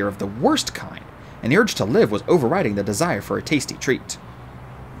danger here of the worst kind, and the urge to live was overriding the desire for a tasty treat.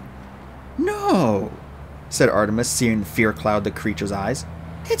 "No," said Artemis, seeing fear cloud the creature's eyes.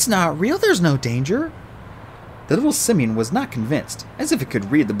 "It's not real, there's no danger." The little simian was not convinced, as if it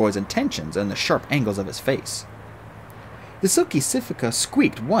could read the boy's intentions and the sharp angles of his face. The silky Siphica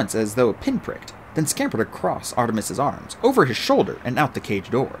squeaked once as though pinpricked, then scampered across Artemis's arms, over his shoulder, and out the cage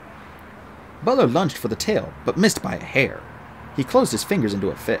door. Butler lunged for the tail, but missed by a hair. He closed his fingers into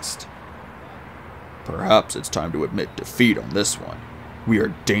a fist. Perhaps it's time to admit defeat on this one. We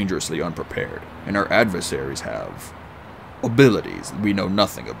are dangerously unprepared, and our adversaries have abilities we know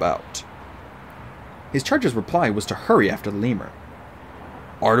nothing about. His charge's reply was to hurry after the lemur.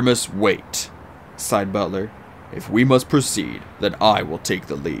 Artemis, wait, sighed Butler. If we must proceed, then I will take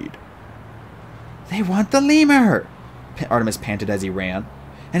the lead. "They want the lemur!" Artemis panted as he ran.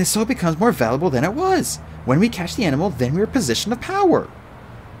 "And it so becomes more valuable than it was. When we catch the animal, then we are in a position of power."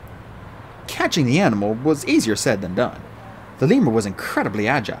 Catching the animal was easier said than done. The lemur was incredibly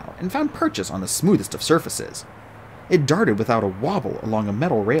agile and found purchase on the smoothest of surfaces. It darted without a wobble along a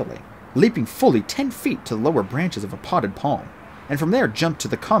metal railing, leaping fully 10 feet to the lower branches of a potted palm, and from there jumped to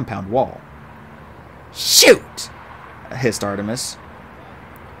the compound wall. "Shoot!" hissed Artemis.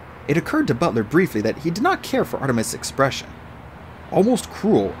 It occurred to Butler briefly that he did not care for Artemis' expression. Almost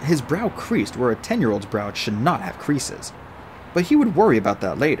cruel, his brow creased where a 10-year-old's brow should not have creases. But he would worry about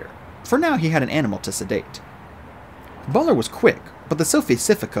that later. For now he had an animal to sedate. Butler was quick, but the Sophie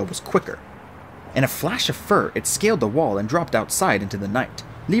Siphica was quicker. In a flash of fur, it scaled the wall and dropped outside into the night,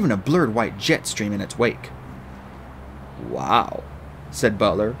 leaving a blurred white jet stream in its wake. "Wow," said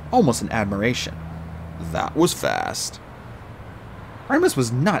Butler, almost in admiration. "That was fast." Artemis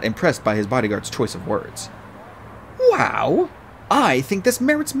was not impressed by his bodyguard's choice of words. "Wow? I think this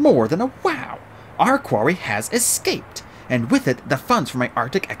merits more than a wow. Our quarry has escaped, and with it the funds for my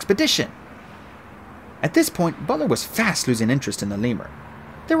Arctic expedition." At this point, Butler was fast losing interest in the lemur.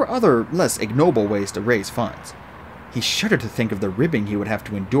 There were other, less ignoble ways to raise funds. He shuddered to think of the ribbing he would have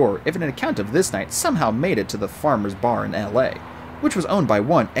to endure if an account of this night somehow made it to the farmer's bar in L.A., which was owned by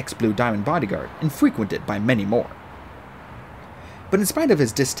one ex-Blue Diamond bodyguard and frequented by many more. But in spite of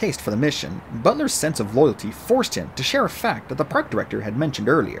his distaste for the mission, Butler's sense of loyalty forced him to share a fact that the park director had mentioned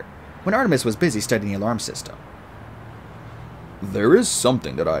earlier, when Artemis was busy studying the alarm system. "There is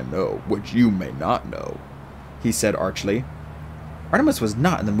something that I know which you may not know," he said archly. Artemis was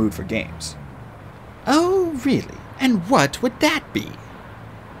not in the mood for games. "Oh, really? And what would that be?"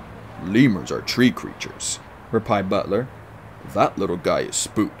 "Lemurs are tree creatures," replied Butler. "That little guy is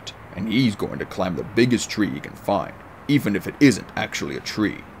spooked, and he's going to climb the biggest tree he can find, even if it isn't actually a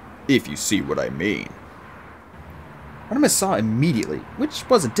tree, if you see what I mean." Artemis saw immediately, which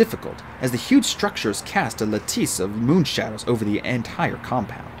wasn't difficult, as the huge structures cast a lattice of moon shadows over the entire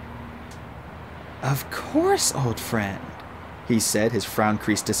compound. "Of course, old friend," he said, his frown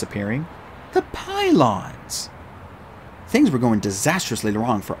crease disappearing. "The pylons!" Things were going disastrously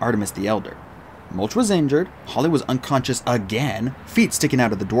wrong for Artemis the Elder. Mulch was injured, Holly was unconscious again, feet sticking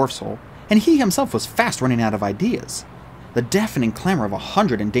out of the dwarf's hole, and he himself was fast running out of ideas. The deafening clamor of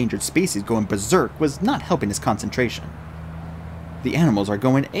 100 endangered species going berserk was not helping his concentration. The animals are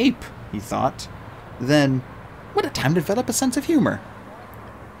going ape, he thought. Then, what a time to develop a sense of humor.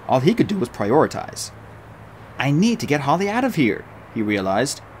 All he could do was prioritize. "I need to get Holly out of here," he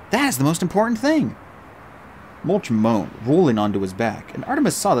realized. "That is the most important thing." Mulch moaned, rolling onto his back, and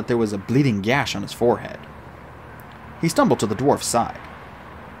Artemis saw that there was a bleeding gash on his forehead. He stumbled to the dwarf's side.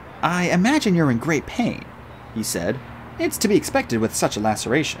 "I imagine you're in great pain," he said. "It's to be expected with such a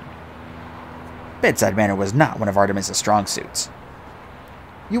laceration." Bedside manner was not one of Artemis's strong suits.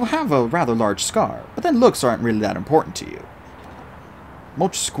 "You have a rather large scar, but then looks aren't really that important to you."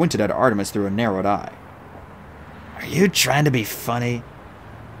 Mulch squinted at Artemis through a narrowed eye. "Are you trying to be funny?"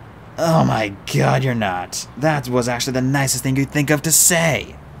 "Oh my god, you're not. That was actually the nicest thing you'd think of to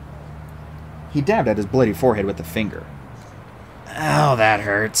say." He dabbed at his bloody forehead with a finger. "Oh, that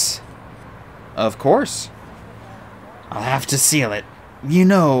hurts." "Of course." "I'll have to seal it. You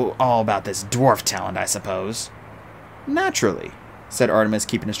know all about this dwarf talent, I suppose." "Naturally," said Artemis,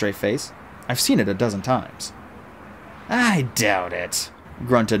 keeping a straight face. "I've seen it a dozen times." "I doubt it,"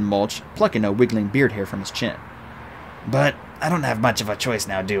 grunted Mulch, plucking a wiggling beard hair from his chin. "But I don't have much of a choice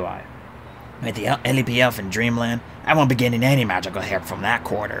now, do I?" With the LEP elf in Dreamland, I won't be getting any magical help from that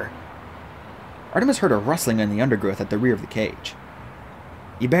quarter. Artemis heard a rustling in the undergrowth at the rear of the cage.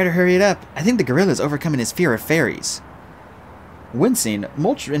 You better hurry it up. I think the gorilla's overcoming his fear of fairies. Wincing,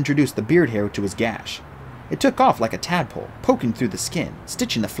 Mulch introduced the beard hair to his gash. It took off like a tadpole, poking through the skin,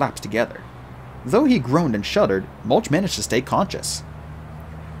 stitching the flaps together. Though he groaned and shuddered, Mulch managed to stay conscious.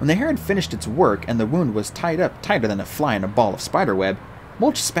 When the hair had finished its work and the wound was tied up tighter than a fly in a ball of spiderweb,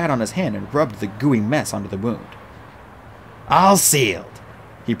 Mulch spat on his hand and rubbed the gooey mess onto the wound. All sealed,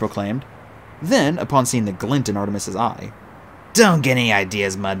 he proclaimed. Then, upon seeing the glint in Artemis's eye, don't get any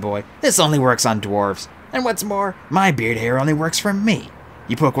ideas, Mudboy. This only works on dwarves. And what's more, my beard hair only works for me.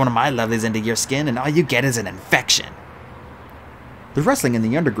 You poke one of my lovelies into your skin and all you get is an infection. The rustling in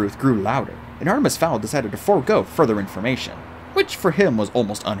the undergrowth grew louder, and Artemis Fowl decided to forego further information, which for him was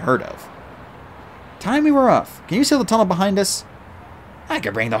almost unheard of. Time we were off. Can you seal the tunnel behind us? I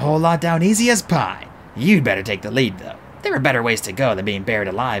could bring the whole lot down easy as pie. You'd better take the lead, though. There are better ways to go than being buried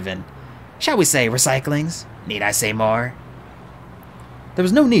alive in, shall we say, recyclings? Need I say more? There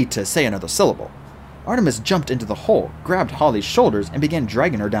was no need to say another syllable. Artemis jumped into the hole, grabbed Holly's shoulders, and began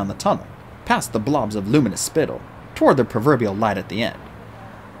dragging her down the tunnel, past the blobs of luminous spittle, toward the proverbial light at the end.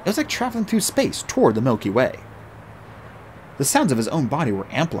 It was like traveling through space toward the Milky Way. The sounds of his own body were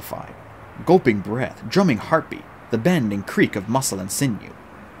amplified. Gulping breath, drumming heartbeat, the bend and creak of muscle and sinew.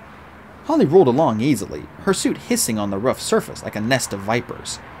 Holly rolled along easily, her suit hissing on the rough surface like a nest of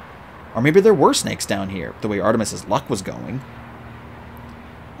vipers. Or maybe there were snakes down here, the way Artemis's luck was going.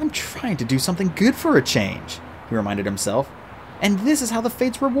 I'm trying to do something good for a change, he reminded himself, and this is how the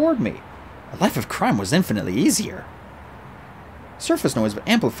fates reward me. A life of crime was infinitely easier. Surface noise was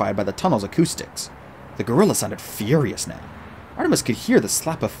amplified by the tunnel's acoustics. The gorilla sounded furious now. Artemis could hear the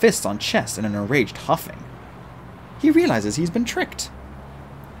slap of fists on chest and an enraged huffing. He realizes he's been tricked.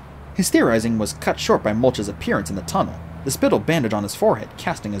 His theorizing was cut short by Mulch's appearance in the tunnel, the spittle bandage on his forehead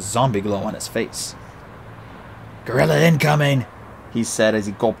casting a zombie glow on his face. Gorilla incoming, he said as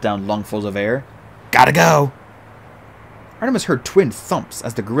he gulped down lungfuls of air. Gotta go! Artemis heard twin thumps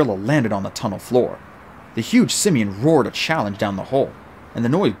as the gorilla landed on the tunnel floor. The huge simian roared a challenge down the hole, and the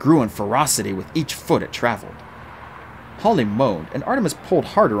noise grew in ferocity with each foot it traveled. Holly moaned, and Artemis pulled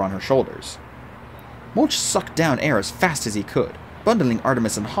harder on her shoulders. Mulch sucked down air as fast as he could, bundling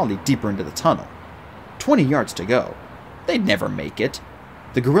Artemis and Holly deeper into the tunnel. 20 yards to go. They'd never make it.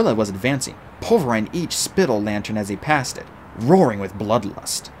 The gorilla was advancing, pulverizing each spittle lantern as he passed it, roaring with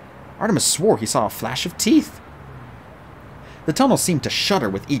bloodlust. Artemis swore he saw a flash of teeth. The tunnel seemed to shudder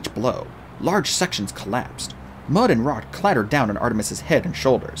with each blow. Large sections collapsed. Mud and rock clattered down on Artemis's head and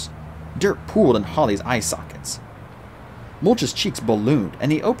shoulders. Dirt pooled in Holly's eye sockets. Mulch's cheeks ballooned,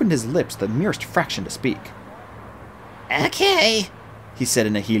 and he opened his lips the merest fraction to speak. Okay, he said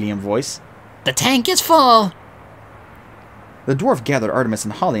in a helium voice. The tank is full. The dwarf gathered Artemis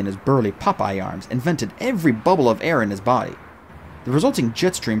and Holly in his burly Popeye arms and vented every bubble of air in his body. The resulting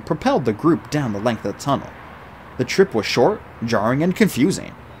jet stream propelled the group down the length of the tunnel. The trip was short, jarring, and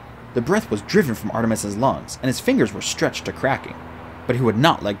confusing. The breath was driven from Artemis's lungs, and his fingers were stretched to cracking, but he would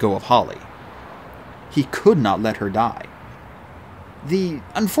not let go of Holly. He could not let her die. The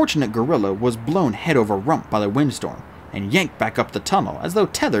unfortunate gorilla was blown head over rump by the windstorm and yanked back up the tunnel as though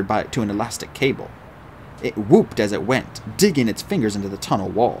tethered to an elastic cable. It whooped as it went, digging its fingers into the tunnel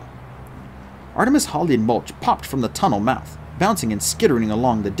wall. Artemis, Holly, and Mulch popped from the tunnel mouth, bouncing and skittering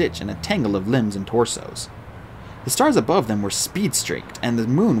along the ditch in a tangle of limbs and torsos. The stars above them were speed-streaked, and the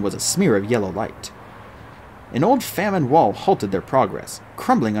moon was a smear of yellow light. An old famine wall halted their progress,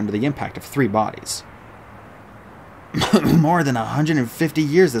 crumbling under the impact of 3 bodies. More than 150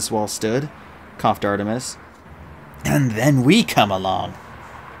 years this wall stood, coughed Artemis. And then we come along.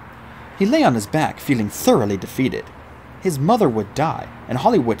 He lay on his back, feeling thoroughly defeated. His mother would die, and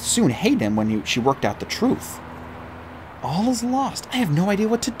Holly would soon hate him when she worked out the truth. All is lost. I have no idea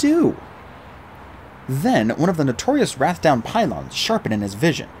what to do. Then, one of the notorious Wrathdown pylons sharpened in his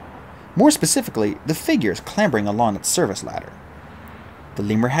vision. More specifically, the figures clambering along its service ladder. The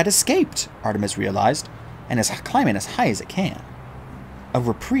lemur had escaped, Artemis realized, and is climbing as high as it can. A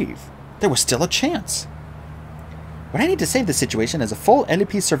reprieve. There was still a chance. What I need to save the situation is a full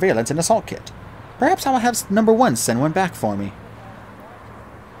LEP surveillance and assault kit. Perhaps I'll have number 1 send one back for me.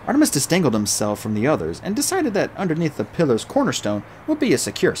 Artemis disentangled himself from the others and decided that underneath the pillar's cornerstone would be a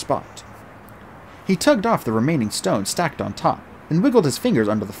secure spot. He tugged off the remaining stone stacked on top and wiggled his fingers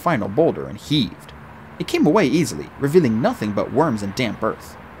under the final boulder and heaved. It came away easily, revealing nothing but worms and damp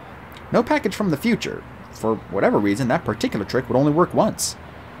earth. No package from the future. For whatever reason, that particular trick would only work once.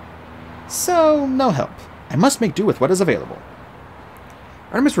 So, no help. I must make do with what is available.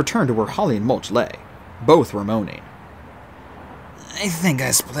 Artemis returned to where Holly and Mulch lay. Both were moaning. I think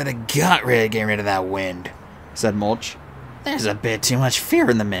I split a gut ready to get rid of that wind, said Mulch. There's a bit too much fear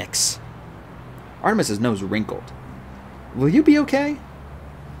in the mix. Artemis's nose wrinkled. Will you be okay?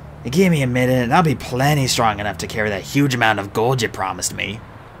 Give me a minute and I'll be plenty strong enough to carry that huge amount of gold you promised me.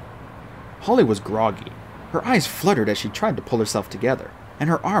 Holly was groggy. Her eyes fluttered as she tried to pull herself together, and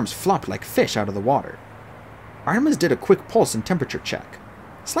her arms flopped like fish out of the water. Artemis did a quick pulse and temperature check.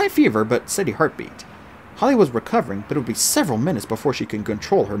 Slight fever, but steady heartbeat. Holly was recovering, but it would be several minutes before she could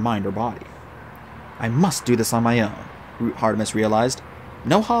control her mind or body. I must do this on my own, Artemis realized.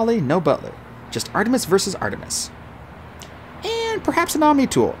 No Holly, no Butler. Just Artemis versus Artemis. And perhaps an Omni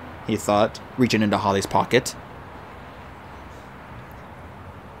tool, he thought, reaching into Holly's pocket.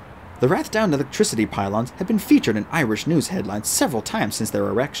 The Rathdown electricity pylons had been featured in Irish news headlines several times since their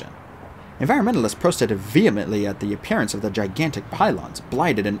erection. Environmentalists protested vehemently at the appearance of the gigantic pylons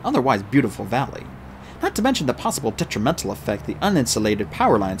blighted an otherwise beautiful valley, not to mention the possible detrimental effect the uninsulated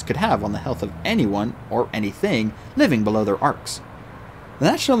power lines could have on the health of anyone or anything living below their arcs. The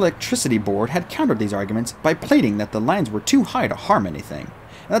National Electricity Board had countered these arguments by pleading that the lines were too high to harm anything,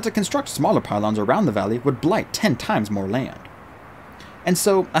 and that to construct smaller pylons around the valley would blight 10 times more land. And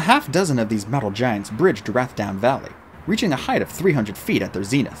so, a half dozen of these metal giants bridged Rathdown Valley, reaching a height of 300 feet at their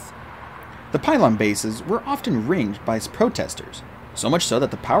zenith. The pylon bases were often ringed by protesters, so much so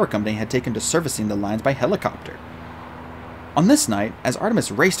that the power company had taken to servicing the lines by helicopter. On this night, as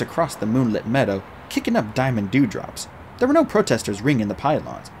Artemis raced across the moonlit meadow, kicking up diamond dewdrops, there were no protesters ringing the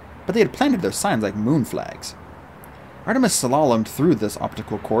pylons, but they had planted their signs like moon flags. Artemis slalomed through this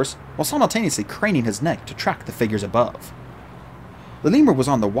obstacle course while simultaneously craning his neck to track the figures above. The lemur was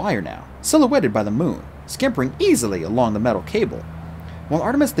on the wire now, silhouetted by the moon, scampering easily along the metal cable, while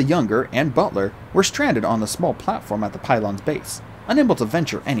Artemis the Younger and Butler were stranded on the small platform at the pylon's base, unable to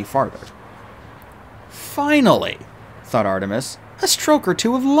venture any farther. Finally, thought Artemis, a stroke or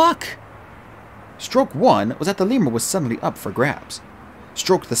two of luck. Stroke 1 was that the lemur was suddenly up for grabs.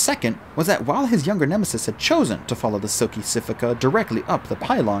 Stroke the second was that while his younger nemesis had chosen to follow the silky Siphica directly up the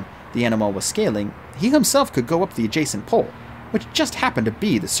pylon the animal was scaling, he himself could go up the adjacent pole, which just happened to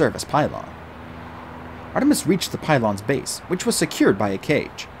be the service pylon. Artemis reached the pylon's base, which was secured by a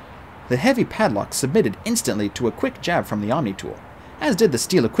cage. The heavy padlock submitted instantly to a quick jab from the Omni tool, as did the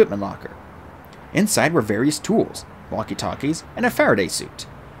steel equipment locker. Inside were various tools, walkie-talkies, and a Faraday suit.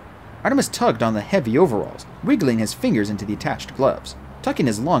 Artemis tugged on the heavy overalls, wiggling his fingers into the attached gloves, tucking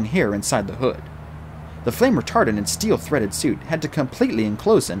his long hair inside the hood. The flame-retardant and steel-threaded suit had to completely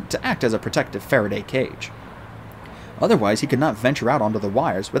enclose him to act as a protective Faraday cage. Otherwise, he could not venture out onto the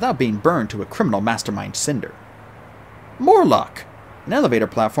wires without being burned to a criminal mastermind cinder. More luck! An elevator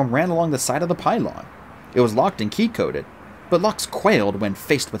platform ran along the side of the pylon. It was locked and key-coded, but locks quailed when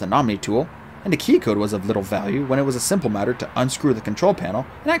faced with an Omni tool, and a key code was of little value when it was a simple matter to unscrew the control panel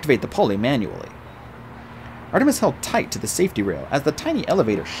and activate the pulley manually. Artemis held tight to the safety rail as the tiny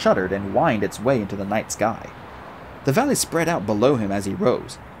elevator shuddered and whined its way into the night sky. The valley spread out below him as he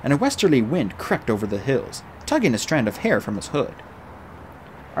rose, and a westerly wind crept over the hills, tugging a strand of hair from his hood.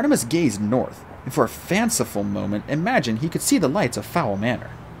 Artemis gazed north, and for a fanciful moment imagined he could see the lights of Fowl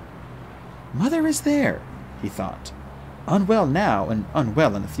Manor. Mother is there, he thought, unwell now and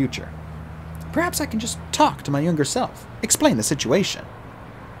unwell in the future. Perhaps I can just talk to my younger self, explain the situation.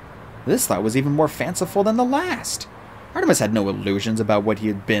 This thought was even more fanciful than the last. Artemis had no illusions about what he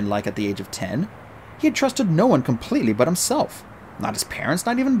had been like at the age of 10. He had trusted no one completely but himself. Not his parents,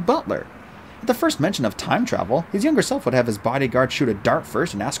 not even Butler. At the first mention of time travel, his younger self would have his bodyguard shoot a dart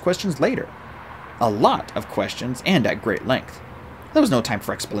first and ask questions later. A lot of questions, and at great length. There was no time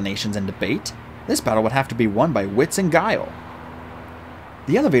for explanations and debate. This battle would have to be won by wits and guile.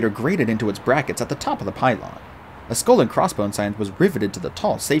 The elevator grated into its brackets at the top of the pylon. A skull and crossbone sign was riveted to the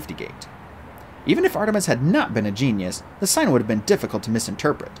tall safety gate. Even if Artemis had not been a genius, the sign would have been difficult to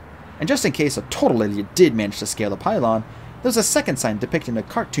misinterpret, and just in case a total idiot did manage to scale the pylon, there was a second sign depicting a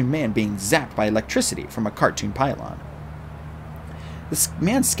cartoon man being zapped by electricity from a cartoon pylon. The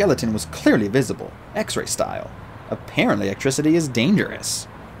man's skeleton was clearly visible, X-ray style. Apparently electricity is dangerous,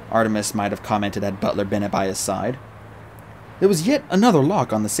 Artemis might have commented had Butler been by his side. There was yet another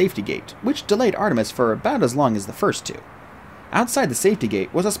lock on the safety gate, which delayed Artemis for about as long as the first two. Outside the safety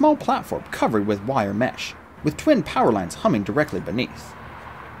gate was a small platform covered with wire mesh, with twin power lines humming directly beneath.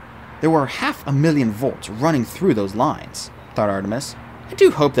 There were 500,000 volts running through those lines, thought Artemis. I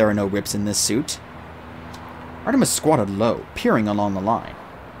do hope there are no rips in this suit. Artemis squatted low, peering along the line.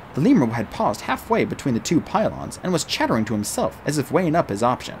 The lemur had paused halfway between the two pylons and was chattering to himself as if weighing up his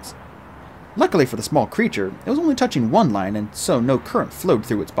options. Luckily for the small creature, it was only touching one line and so no current flowed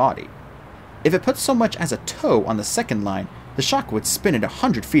through its body. If it put so much as a toe on the second line, the shock would spin it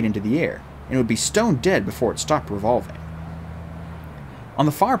 100 feet into the air, and it would be stone dead before it stopped revolving. On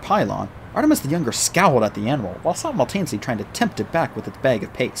the far pylon, Artemis the Younger scowled at the animal while simultaneously trying to tempt it back with its bag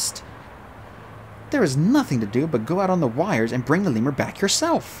of paste. There is nothing to do but go out on the wires and bring the lemur back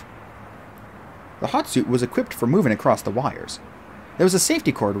yourself. The hot suit was equipped for moving across the wires. There was a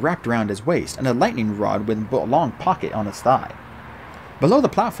safety cord wrapped around his waist and a lightning rod with a long pocket on his thigh. Below the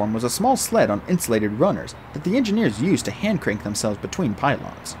platform was a small sled on insulated runners that the engineers used to hand crank themselves between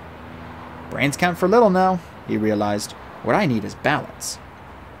pylons. Brains count for little now, he realized. What I need is balance.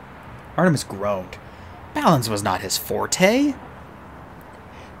 Artemis groaned. Balance was not his forte.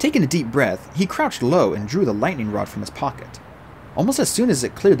 Taking a deep breath, he crouched low and drew the lightning rod from his pocket. Almost as soon as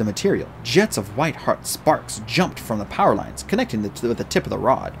it cleared the material, jets of white-hot sparks jumped from the power lines, connecting with the tip of the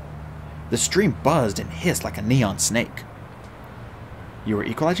rod. The stream buzzed and hissed like a neon snake. You were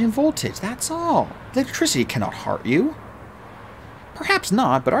equalizing voltage, that's all. The electricity cannot hurt you. Perhaps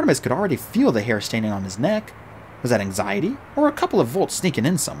not, but Artemis could already feel the hair standing on his neck. Was that anxiety, or a couple of volts sneaking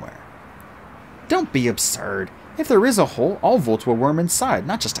in somewhere? Don't be absurd. If there is a hole, all volts will worm inside,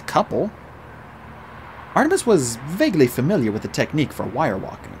 not just a couple. Artemis was vaguely familiar with the technique for wire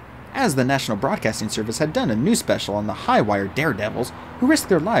walking, as the National Broadcasting Service had done a news special on the high-wire daredevils who risked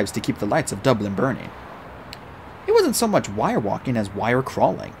their lives to keep the lights of Dublin burning. It wasn't so much wire walking as wire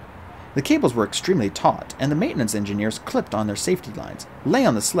crawling. The cables were extremely taut, and the maintenance engineers clipped on their safety lines, lay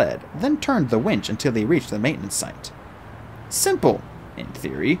on the sled, then turned the winch until they reached the maintenance site. Simple, in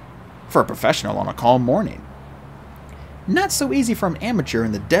theory, for a professional on a calm morning. Not so easy for an amateur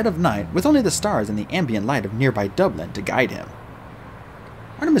in the dead of night with only the stars and the ambient light of nearby Dublin to guide him.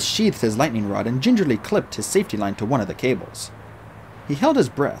 Artemis sheathed his lightning rod and gingerly clipped his safety line to one of the cables. He held his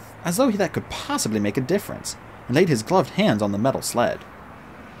breath, as though that could possibly make a difference, and laid his gloved hands on the metal sled.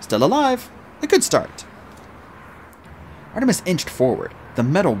 Still alive. A good start. Artemis inched forward, the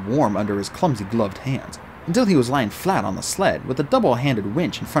metal warm under his clumsy gloved hands, until he was lying flat on the sled with a double-handed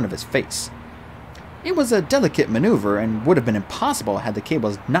winch in front of his face. It was a delicate maneuver and would have been impossible had the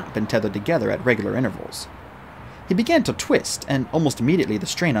cables not been tethered together at regular intervals. He began to twist, and almost immediately the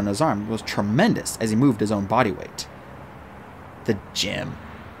strain on his arm was tremendous as he moved his own body weight. The gym.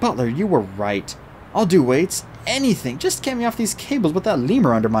 Butler, you were right. I'll do weights. Anything. Just get me off these cables with that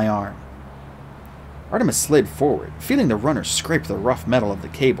lemur under my arm. Artemis slid forward, feeling the runners scrape the rough metal of the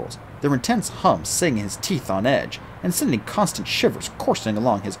cables, their intense hum setting his teeth on edge and sending constant shivers coursing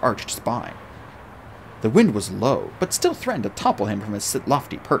along his arched spine. The wind was low, but still threatened to topple him from his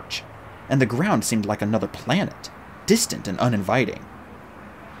lofty perch, and the ground seemed like another planet, distant and uninviting.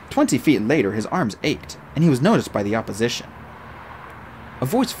 20 feet later, his arms ached, and he was noticed by the opposition. A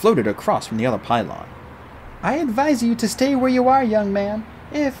voice floated across from the other pylon. I advise you to stay where you are, young man.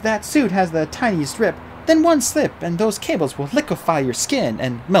 If that suit has the tiniest rip, then one slip and those cables will liquefy your skin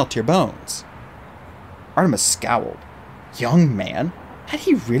and melt your bones. Artemis scowled. Young man? Had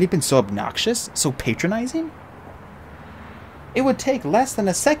he really been so obnoxious, so patronizing? It would take less than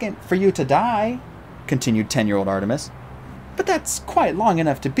a second for you to die, continued 10-year-old Artemis. But that's quite long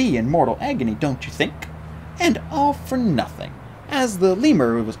enough to be in mortal agony, don't you think? And all for nothing, as the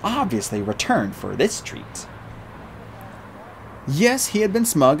lemur was obviously returned for this treat. Yes, he had been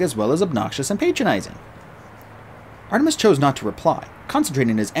smug as well as obnoxious and patronizing. Artemis chose not to reply,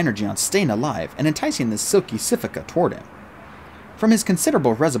 concentrating his energy on staying alive and enticing the silky Siphica toward him. From his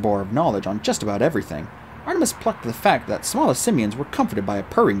considerable reservoir of knowledge on just about everything, Artemis plucked the fact that smaller simians were comforted by a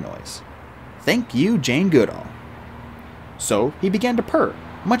purring noise. Thank you, Jane Goodall. So he began to purr,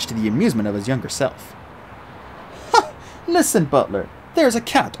 much to the amusement of his younger self. Ha! Listen, Butler, there's a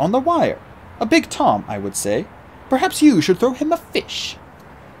cat on the wire. A big Tom, I would say. Perhaps you should throw him a fish.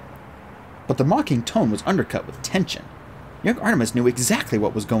 But the mocking tone was undercut with tension. Young Artemis knew exactly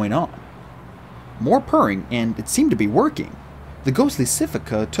what was going on. More purring, and it seemed to be working. The ghostly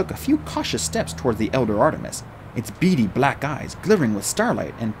Siphica took a few cautious steps towards the elder Artemis, its beady black eyes glittering with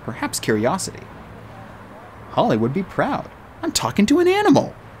starlight and perhaps curiosity. Holly would be proud. I'm talking to an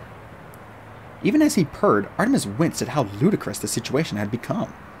animal! Even as he purred, Artemis winced at how ludicrous the situation had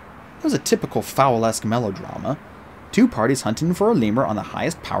become. It was a typical Fowl-esque melodrama. Two parties hunting for a lemur on the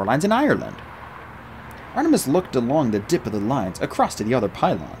highest power lines in Ireland. Artemis looked along the dip of the lines across to the other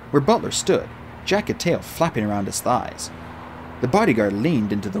pylon, where Butler stood, jacket tail flapping around his thighs. The bodyguard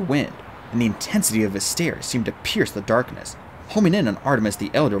leaned into the wind, and the intensity of his stare seemed to pierce the darkness, homing in on Artemis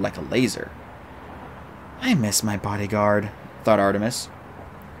the Elder like a laser. I miss my bodyguard, thought Artemis.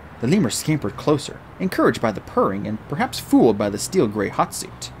 The lemur scampered closer, encouraged by the purring and perhaps fooled by the steel-gray hot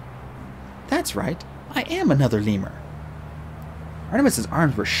suit. That's right, I am another lemur. Artemis's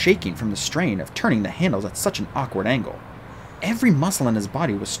arms were shaking from the strain of turning the handles at such an awkward angle. Every muscle in his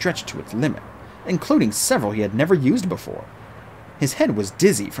body was stretched to its limit, including several he had never used before. His head was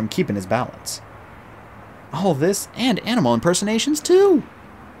dizzy from keeping his balance. All this, and animal impersonations too!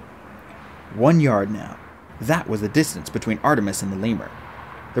 1 yard now. That was the distance between Artemis and the lemur.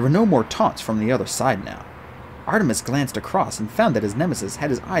 There were no more taunts from the other side now. Artemis glanced across and found that his nemesis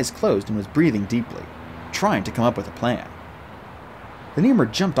had his eyes closed and was breathing deeply, trying to come up with a plan. The lemur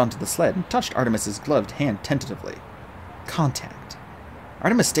jumped onto the sled and touched Artemis's gloved hand tentatively. Contact.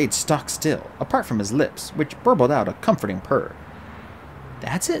 Artemis stayed stock still, apart from his lips, which burbled out a comforting purr.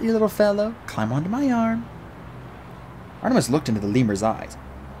 That's it, you little fellow. Climb onto my arm. Artemis looked into the lemur's eyes,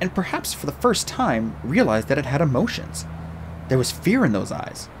 and perhaps for the first time realized that it had emotions. There was fear in those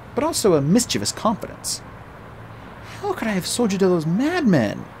eyes, but also a mischievous confidence. How could I have sold you to those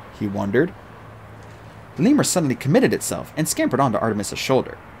madmen? He wondered. The lemur suddenly committed itself and scampered onto Artemis's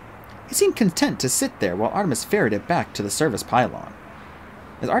shoulder. He seemed content to sit there while Artemis ferried it back to the service pylon.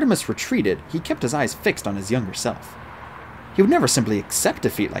 As Artemis retreated, he kept his eyes fixed on his younger self. He would never simply accept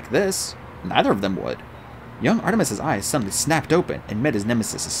defeat like this. Neither of them would. Young Artemis's eyes suddenly snapped open and met his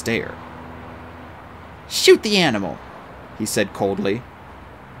nemesis' stare. Shoot the animal, he said coldly.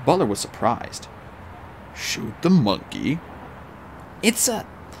 Butler was surprised. Shoot the monkey? It's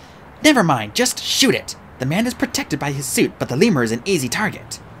Never mind, just shoot it. The man is protected by his suit, but the lemur is an easy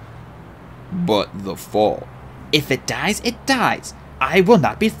target. But the fall. If it dies, it dies. I will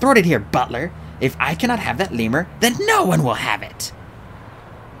not be thwarted here, Butler. If I cannot have that lemur, then no one will have it.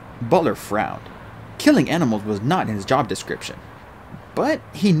 Butler frowned. Killing animals was not in his job description. But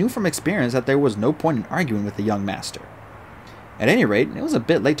he knew from experience that there was no point in arguing with the young master. At any rate, it was a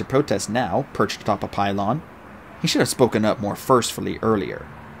bit late to protest now, perched atop a pylon. He should have spoken up more forcefully earlier.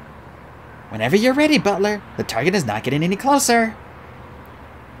 Whenever you're ready, Butler. The target is not getting any closer.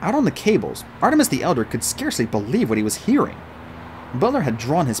 Out on the cables, Artemis the Elder could scarcely believe what he was hearing. Butler had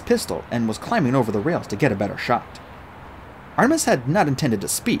drawn his pistol and was climbing over the rails to get a better shot. Artemis had not intended to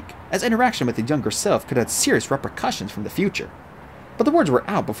speak, as interaction with his younger self could have serious repercussions from the future. But the words were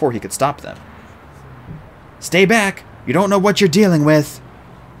out before he could stop them. Stay back! You don't know what you're dealing with!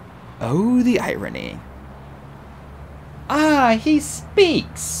 Oh, the irony. Ah, he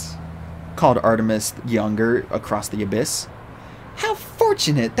speaks! Called Artemis younger across the abyss. How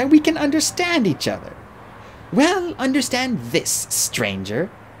fortunate that we can understand each other. Well, understand this,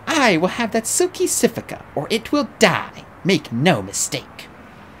 stranger. I will have that silky Sifika, or it will die. Make no mistake.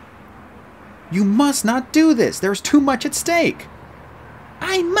 You must not do this. There's too much at stake.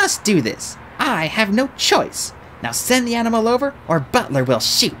 I must do this. I have no choice. Now send the animal over, or Butler will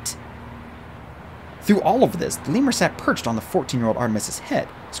shoot. Through all of this, the lemur sat perched on the 14-year-old Artemis's head,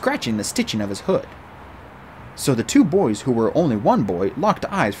 scratching the stitching of his hood. So the two boys, who were only one boy, locked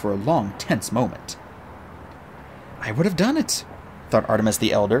eyes for a long, tense moment. I would have done it, thought Artemis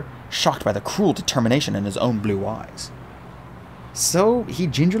the Elder, shocked by the cruel determination in his own blue eyes. So he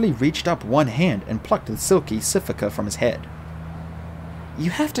gingerly reached up one hand and plucked the silky Sifika from his head.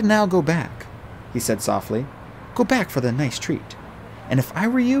 You have to now go back, he said softly. Go back for the nice treat. And if I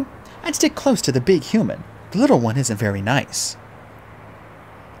were you, I'd stick close to the big human. The little one isn't very nice.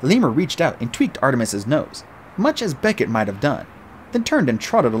 The lemur reached out and tweaked Artemis's nose, much as Beckett might have done, then turned and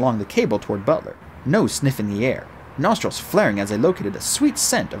trotted along the cable toward Butler, nose sniffing the air, nostrils flaring as they located a sweet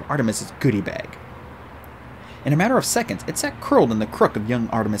scent of Artemis's goodie bag. In a matter of seconds, it sat curled in the crook of young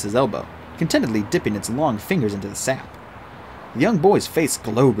Artemis's elbow, contentedly dipping its long fingers into the sap. The young boy's face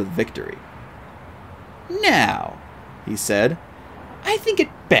glowed with victory. Now, he said, I think it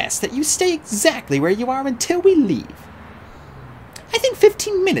best that you stay exactly where you are until we leave. I think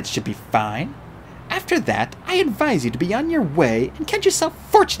 15 minutes should be fine. After that, I advise you to be on your way and count yourself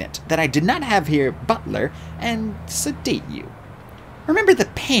fortunate that I did not have here Butler and sedate you. Remember the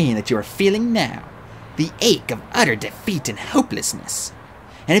pain that you are feeling now, the ache of utter defeat and hopelessness.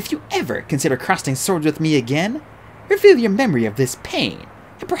 And if you ever consider crossing swords with me again, reveal your memory of this pain,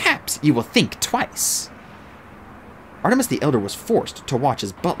 and perhaps you will think twice. Artemis the Elder was forced to watch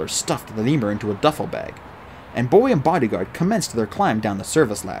as Butler stuffed the lemur into a duffel bag, and boy and bodyguard commenced their climb down the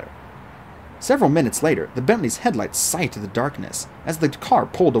service ladder. Several minutes later, the Bentley's headlights sighted the darkness as the car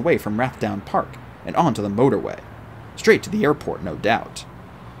pulled away from Rathdown Park and onto the motorway. Straight to the airport, no doubt.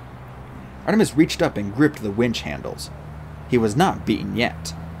 Artemis reached up and gripped the winch handles. He was not beaten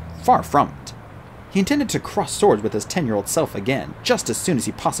yet. Far from it. He intended to cross swords with his 10-year-old self again, just as soon as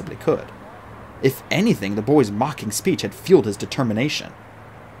he possibly could. If anything, the boy's mocking speech had fueled his determination.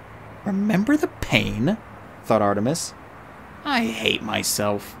 Remember the pain? Thought Artemis. I hate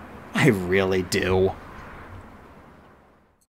myself. I really do.